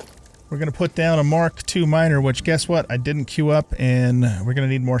 We're going to put down a Mark II miner, which guess what? I didn't queue up, and we're going to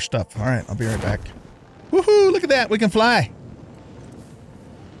need more stuff. All right, I'll be right back. Woohoo! Look at that. We can fly.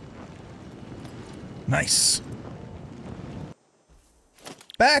 Nice.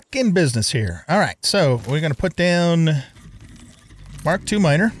 Back in business here. All right, so we're going to put down Mark II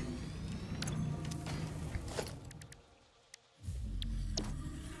miner.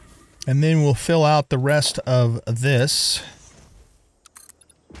 And then we'll fill out the rest of this.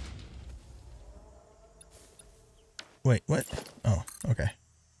 Wait, what? Oh, okay.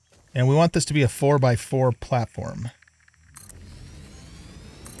 And we want this to be a 4x4 platform.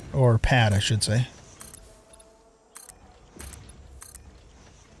 Or pad, I should say.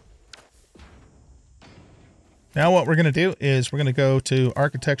 Now what we're going to do is we're going to go to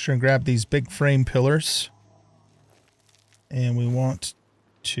architecture and grab these big frame pillars. And we want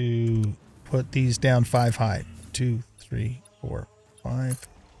to put these down 5 high. 2, 3, 4, 5.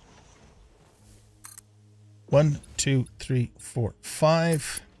 1, 2, 3, 4,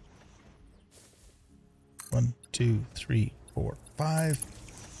 5. 1, 2, 3, 4, 5.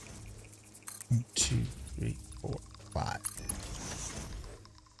 1, 2, 3, 4, 5.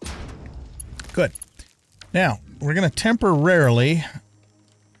 Good. Now, we're going to temporarily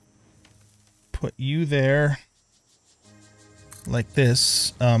put you there like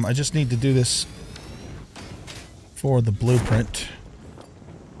this. I just need to do this for the blueprint.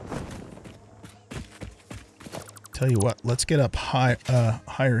 Tell you what, let's get up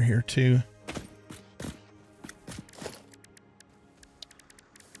higher here too.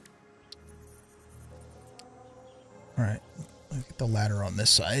 All right, let's get the ladder on this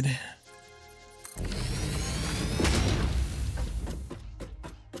side.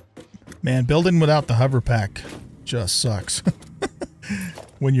 Man, building without the hover pack just sucks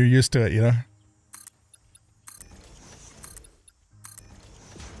when you're used to it, you know?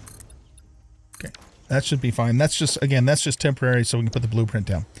 Okay, that should be fine. That's just, again, that's just temporary so we can put the blueprint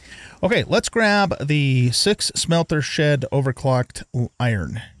down. Okay, let's grab the 6 smelter shed overclocked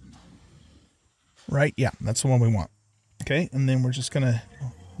iron. Right? Yeah, that's the one we want. Okay, and then we're just going to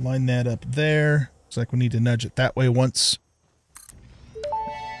line that up there. Looks like we need to nudge it that way once.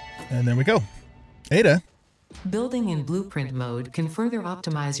 And there we go. Ada. Building in blueprint mode can further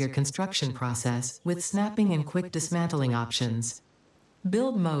optimize your construction process with snapping and quick dismantling options.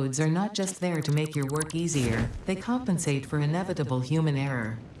 Build modes are not just there to make your work easier, they compensate for inevitable human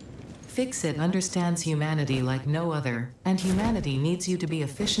error. Fix-It understands humanity like no other, and humanity needs you to be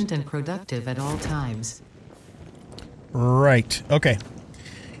efficient and productive at all times. Right. Okay.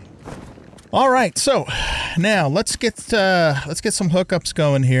 All right. So now let's get some hookups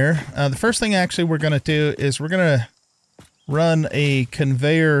going here. The first thing actually we're going to do is we're going to run a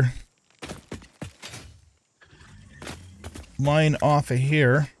conveyor line off of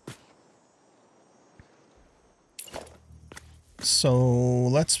here. So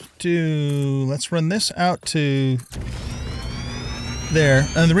let's run this out to there.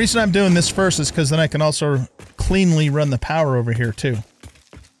 And the reason I'm doing this first is because then I can also cleanly run the power over here too.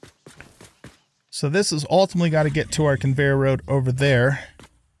 So this has ultimately got to get to our conveyor road over there.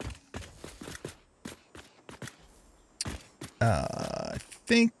 I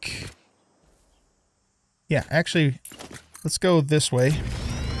think... Yeah, actually, let's go this way.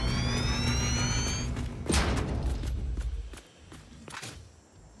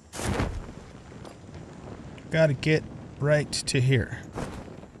 Got to get right to here.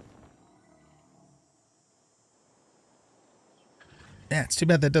 Yeah, it's too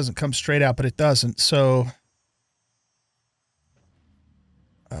bad that doesn't come straight out, but it doesn't, so...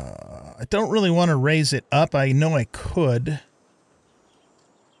 I don't really want to raise it up. I know I could.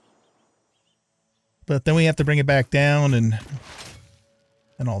 But then we have to bring it back down and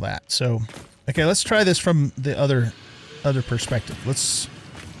all that. So, okay, let's try this from the other perspective. Let's...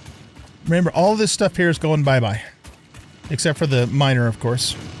 Remember, all this stuff here is going bye-bye. Except for the miner, of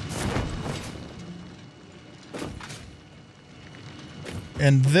course.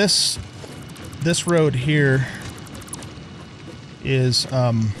 And this road here is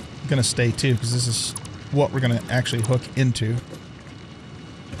going to stay too, because this is what we're going to actually hook into.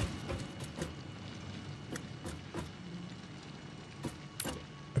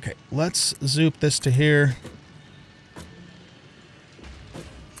 Okay, let's zoop this to here.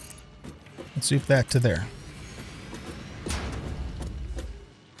 Let's zoop that to there.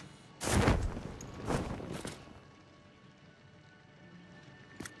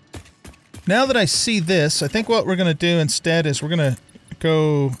 Now that I see this, I think what we're going to do instead is we're going to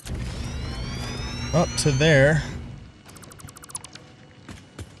go up to there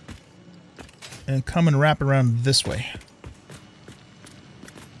and come and wrap around this way.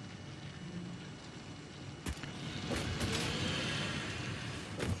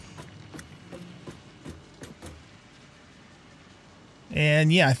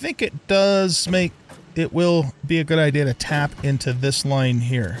 And yeah, I think it will be a good idea to tap into this line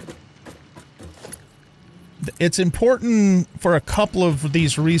here. It's important for a couple of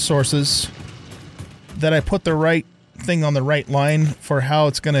these resources that I put the right thing on the right line for how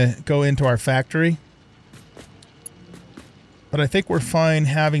it's going to go into our factory. But I think we're fine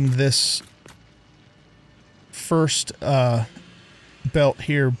having this first belt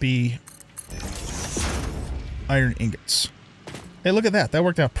here be iron ingots. Hey, look at that. That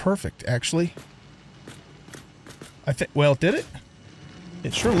worked out perfect, actually. I think, well, did it?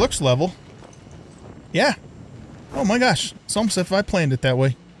 It sure looks level. Yeah. Oh my gosh, it's almost as if I planned it that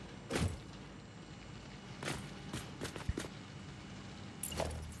way.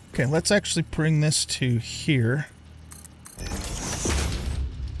 Okay, let's actually bring this to here.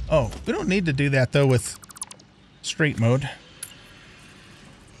 Oh, we don't need to do that though with straight mode.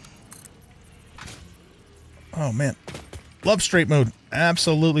 Oh man, love straight mode.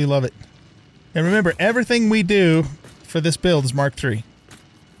 Absolutely love it. And remember, everything we do for this build is Mark III.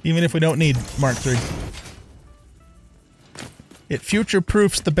 Even if we don't need Mark III. It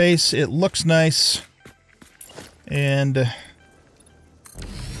future-proofs the base, it looks nice, and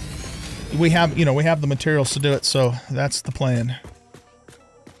we have, you know, we have the materials to do it, so that's the plan.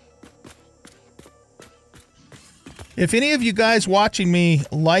 If any of you guys watching me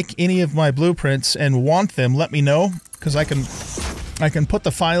like any of my blueprints and want them, let me know, because I can put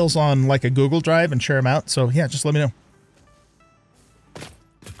the files on like a Google Drive and share them out. So yeah, just let me know.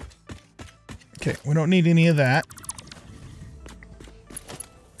 Okay, we don't need any of that.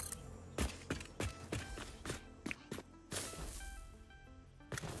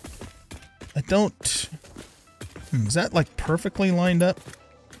 I don't... is that like perfectly lined up?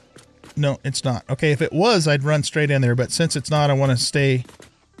 No, it's not. Okay, if it was, I'd run straight in there, but since it's not, I want to stay...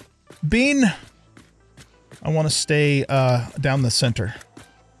 Bean! I want to stay down the center.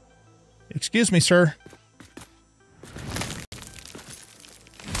 Excuse me, sir.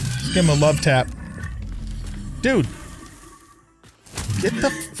 Let's give him a love tap. Dude! Get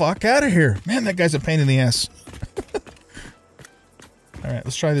the fuck out of here! Man, that guy's a pain in the ass. Alright,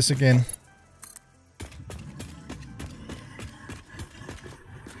 let's try this again.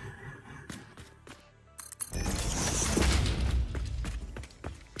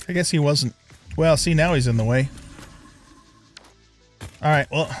 I guess he wasn't. Well, see, now he's in the way. Alright,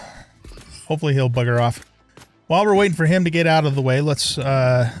 well, hopefully he'll bugger off. While we're waiting for him to get out of the way, let's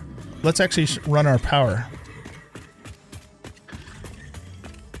actually run our power.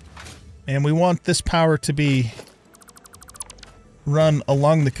 And we want this power to be run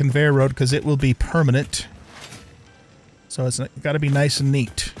along the conveyor road because it will be permanent. So it's got to be nice and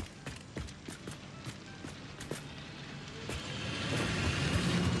neat.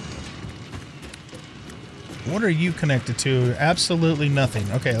 What are you connected to? Absolutely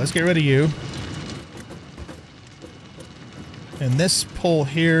nothing. Okay, let's get rid of you. And this pole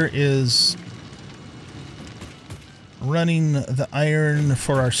here is running the iron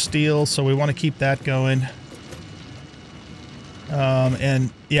for our steel, so we want to keep that going.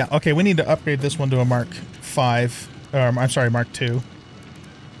 And yeah, okay, we need to upgrade this one to a Mark 5. I'm sorry, Mark 2.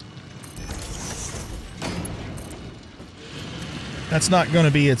 That's not going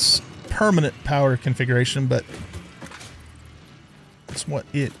to be its permanent power configuration, but that's what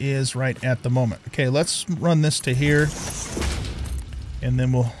it is right at the moment. Okay, let's run this to here, and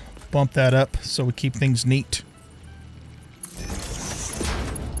then we'll bump that up so we keep things neat.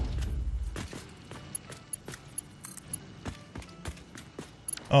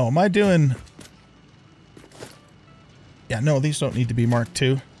 Oh, am I doing... Yeah, no, these don't need to be Mark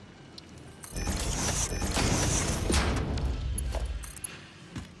II.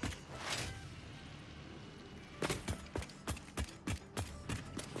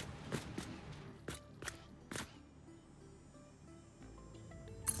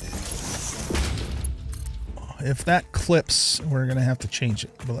 If that clips, we're going to have to change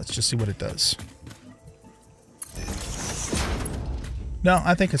it. But let's just see what it does. No,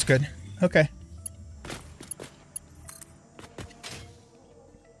 I think it's good. Okay.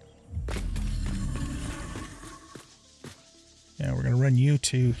 Yeah, we're going to run you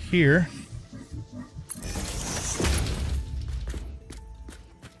to here.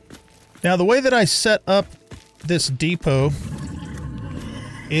 Now, the way that I set up this depot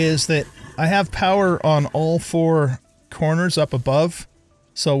is that I have power on all four corners up above,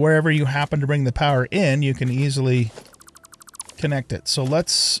 so wherever you happen to bring the power in, you can easily connect it. So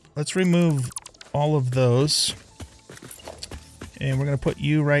let's remove all of those, and we're going to put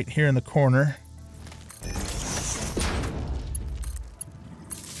you right here in the corner.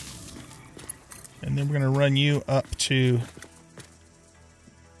 And then we're going to run you up to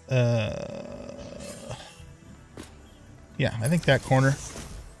yeah, I think that corner.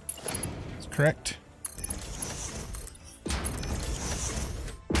 Correct.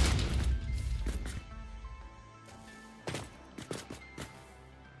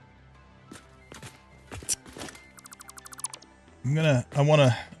 I want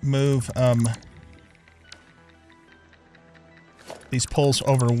to move these poles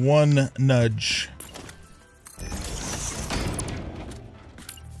over one nudge.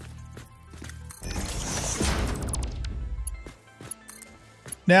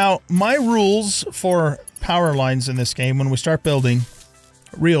 Now, my rules for power lines in this game when we start building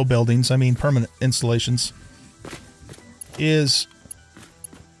real buildings, I mean permanent installations, is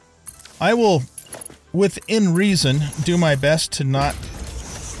I will, within reason, do my best to not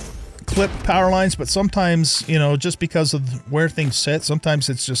clip power lines, but sometimes, you know, just because of where things sit, sometimes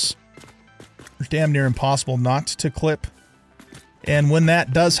it's just damn near impossible not to clip. And when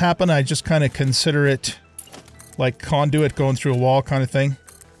that does happen, I just kind of consider it like conduit going through a wall kind of thing.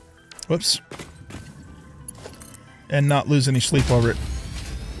 Whoops. And not lose any sleep over it.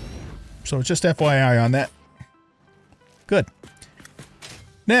 So just FYI on that. Good.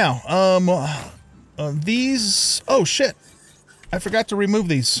 Now, these... Oh, shit. I forgot to remove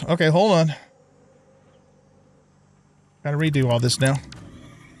these. Okay, hold on. Gotta redo all this now.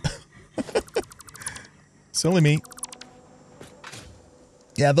 Silly me.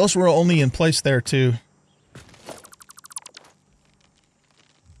 Yeah, those were only in place there, too.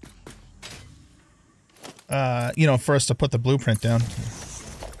 You know, for us to put the blueprint down.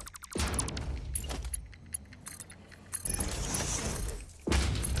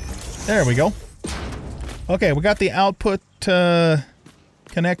 There we go. Okay, we got the output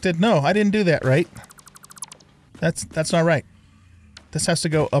connected. No, I didn't do that right. That's not right. This has to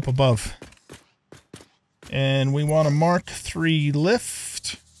go up above. And we want a Mark III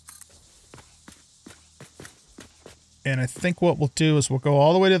lift. And I think what we'll do is we'll go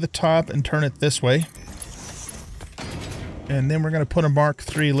all the way to the top and turn it this way. And then we're going to put a Mark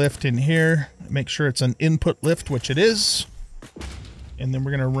III lift in here. Make sure it's an input lift, which it is. And then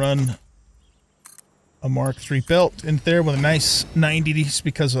we're going to run a Mark III belt in there with a nice 90s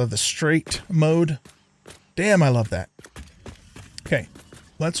because of the straight mode. Damn, I love that. Okay,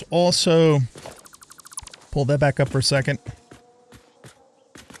 let's also pull that back up for a second.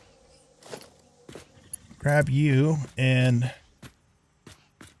 Grab you and...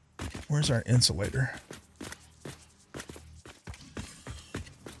 Where's our insulator?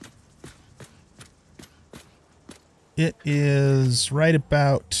 It is right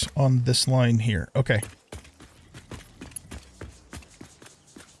about on this line here. Okay.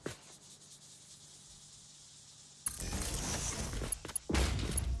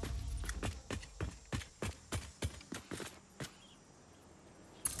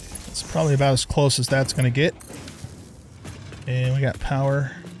 It's probably about as close as that's going to get. And we got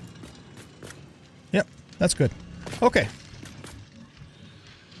power. Yep, that's good. Okay.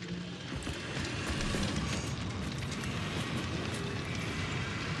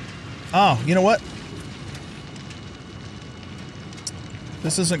 Oh, you know what?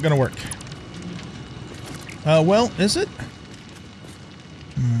 This isn't going to work. Well, is it?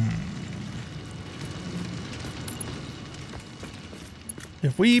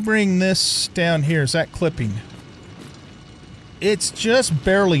 If we bring this down here, is that clipping? It's just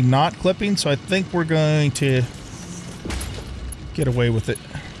barely not clipping, so I think we're going to get away with it.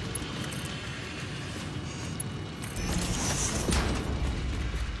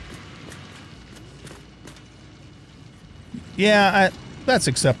 Yeah, that's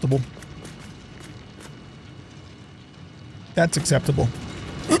acceptable. That's acceptable.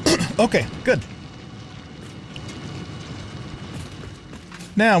 Okay, good.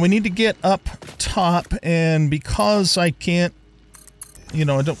 Now, we need to get up top, and because I can't, you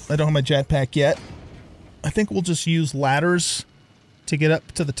know, I don't have my jetpack yet, I think we'll just use ladders to get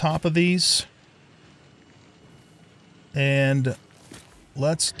up to the top of these. And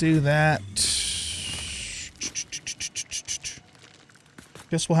let's do that.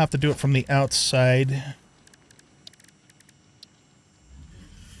 Guess we'll have to do it from the outside.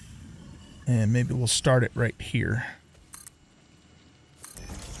 And maybe we'll start it right here.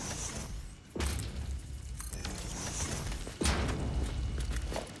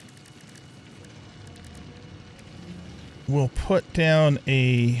 We'll put down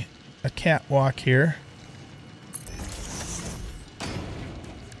a catwalk here.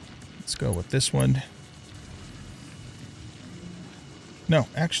 Let's go with this one. No,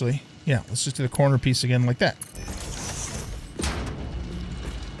 actually, yeah, let's just do the corner piece again like that.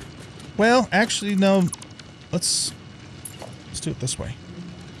 Well, actually, no. Let's do it this way.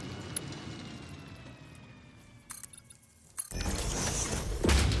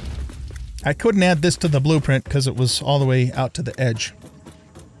 I couldn't add this to the blueprint because it was all the way out to the edge.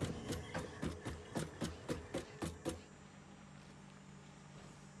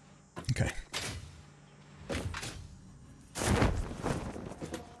 Okay.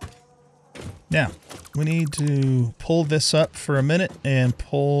 Now, we need to pull this up for a minute and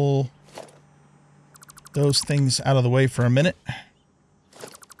pull those things out of the way for a minute.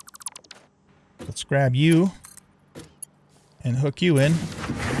 Let's grab you and hook you in.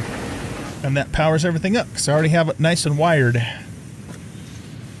 And that powers everything up, because I already have it nice and wired.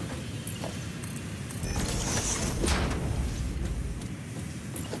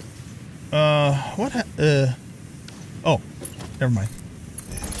 Oh, never mind.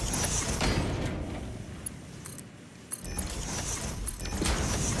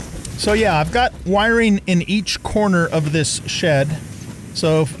 So yeah, I've got wiring in each corner of this shed.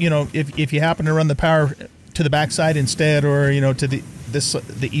 So, you know, if you happen to run the power to the back side instead, or, you know, to the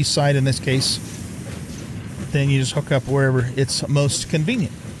east side in this case, then you just hook up wherever it's most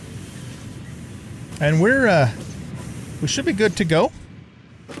convenient. And we should be good to go.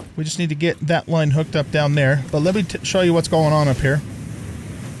 We just need to get that line hooked up down there. But let me show you what's going on up here.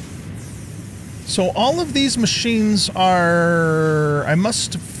 So all of these machines are...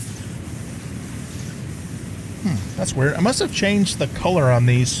 that's weird. I must have changed the color on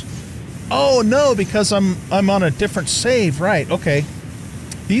these. Oh no, because I'm on a different save. Right, okay.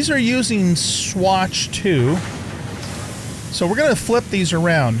 These are using Swatch 2. So we're going to flip these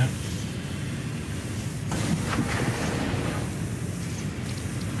around.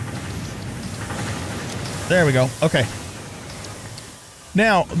 There we go. Okay.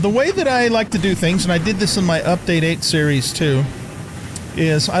 Now, the way that I like to do things, and I did this in my Update 8 series too,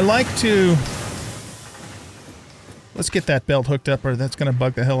 is I like to... Let's get that belt hooked up, or that's going to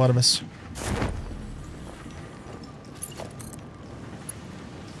bug the hell out of us.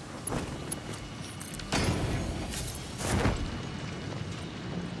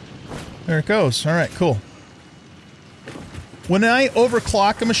 There it goes. All right, cool. When I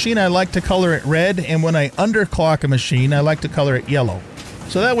overclock a machine, I like to color it red, and when I underclock a machine, I like to color it yellow.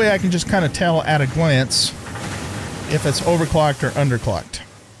 So that way I can just kind of tell at a glance if it's overclocked or underclocked.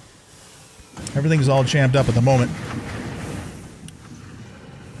 Everything's all jammed up at the moment.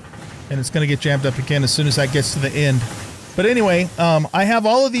 And it's going to get jammed up again as soon as that gets to the end. But anyway, I have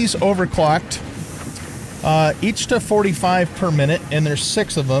all of these overclocked, each to 45 per minute, and there's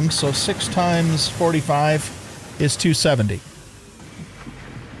 6 of them, so 6 times 45 is 270.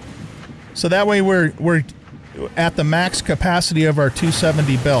 So that way we're at the max capacity of our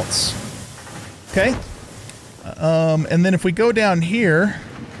 270 belts. Okay? And then if we go down here,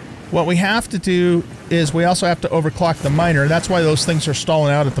 what we have to do is we also have to overclock the miner. That's why those things are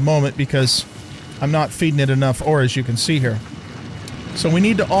stalling out at the moment, because I'm not feeding it enough ore, as you can see here. So we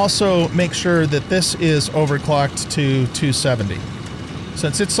need to also make sure that this is overclocked to 270.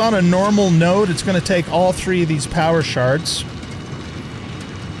 Since it's on a normal node, it's going to take all 3 of these power shards.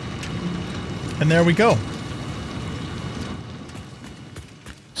 And there we go.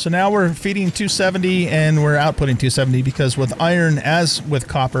 So now we're feeding 270 and we're outputting 270, because with iron, as with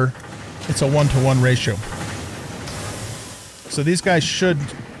copper, it's a 1-to-1 ratio. So these guys should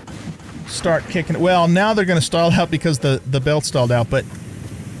start kicking. Well, now they're going to stall out because the belt stalled out. But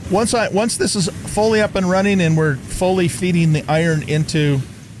once this is fully up and running and we're fully feeding the iron into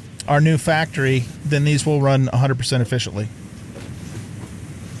our new factory, then these will run 100% efficiently.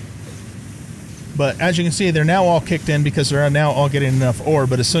 But as you can see, they're now all kicked in because they're now all getting enough ore.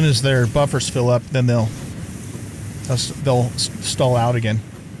 But as soon as their buffers fill up, then they'll stall out again.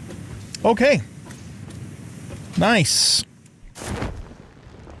 Okay. Nice.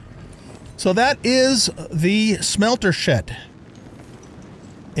 So that is the smelter shed.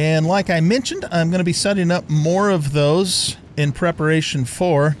 And like I mentioned, I'm going to be setting up more of those in preparation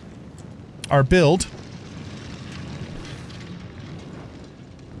for our build.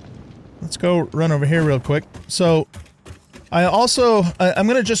 Let's go run over here real quick. So I'm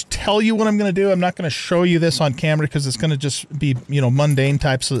going to just tell you what I'm going to do. I'm not going to show you this on camera because it's going to just be, you know, mundane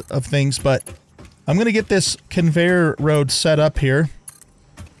types of things. But I'm going to get this conveyor road set up here.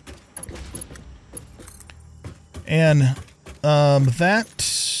 And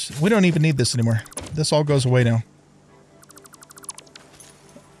we don't even need this anymore. This all goes away now.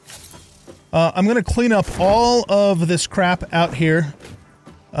 I'm going to clean up all of this crap out here.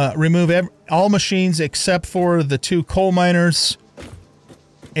 Remove all machines except for the 2 coal miners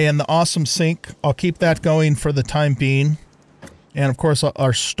and the awesome sink. I'll keep that going for the time being. And of course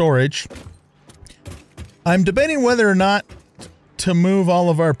our storage. I'm debating whether or not to move all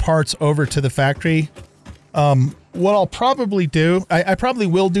of our parts over to the factory. What I'll probably do, I probably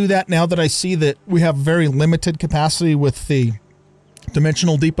will do that now that I see that we have very limited capacity with the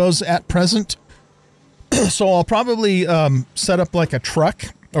dimensional depots at present. So I'll probably set up like a truck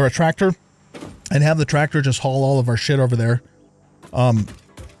or a tractor and have the tractor just haul all of our shit over there. And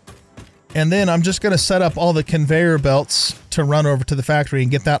then I'm just going to set up all the conveyor belts to run over to the factory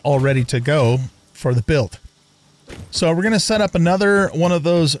and get that all ready to go for the build. So we're going to set up another one of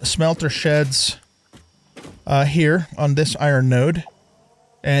those smelter sheds here on this iron node.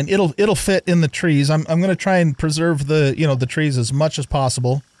 And it'll fit in the trees. I'm going to try and preserve the, the trees as much as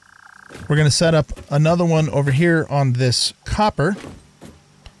possible. We're going to set up another one over here on this copper.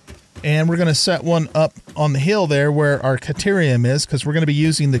 And we're going to set one up on the hill there where our Caterium is, because we're going to be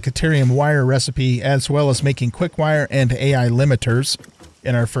using the Caterium wire recipe as well as making quick wire and AI limiters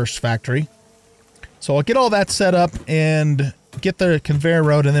in our first factory. So I'll get all that set up and get the conveyor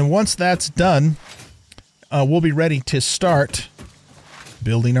road. And then once that's done, we'll be ready to start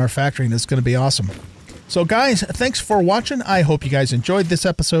building our factory, and it's going to be awesome. So guys, thanks for watching. I hope you guys enjoyed this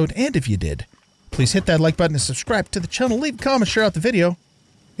episode, and if you did, please hit that like button and subscribe to the channel. Leave a comment, share out the video,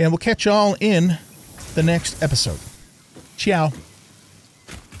 and we'll catch y'all in the next episode. Ciao.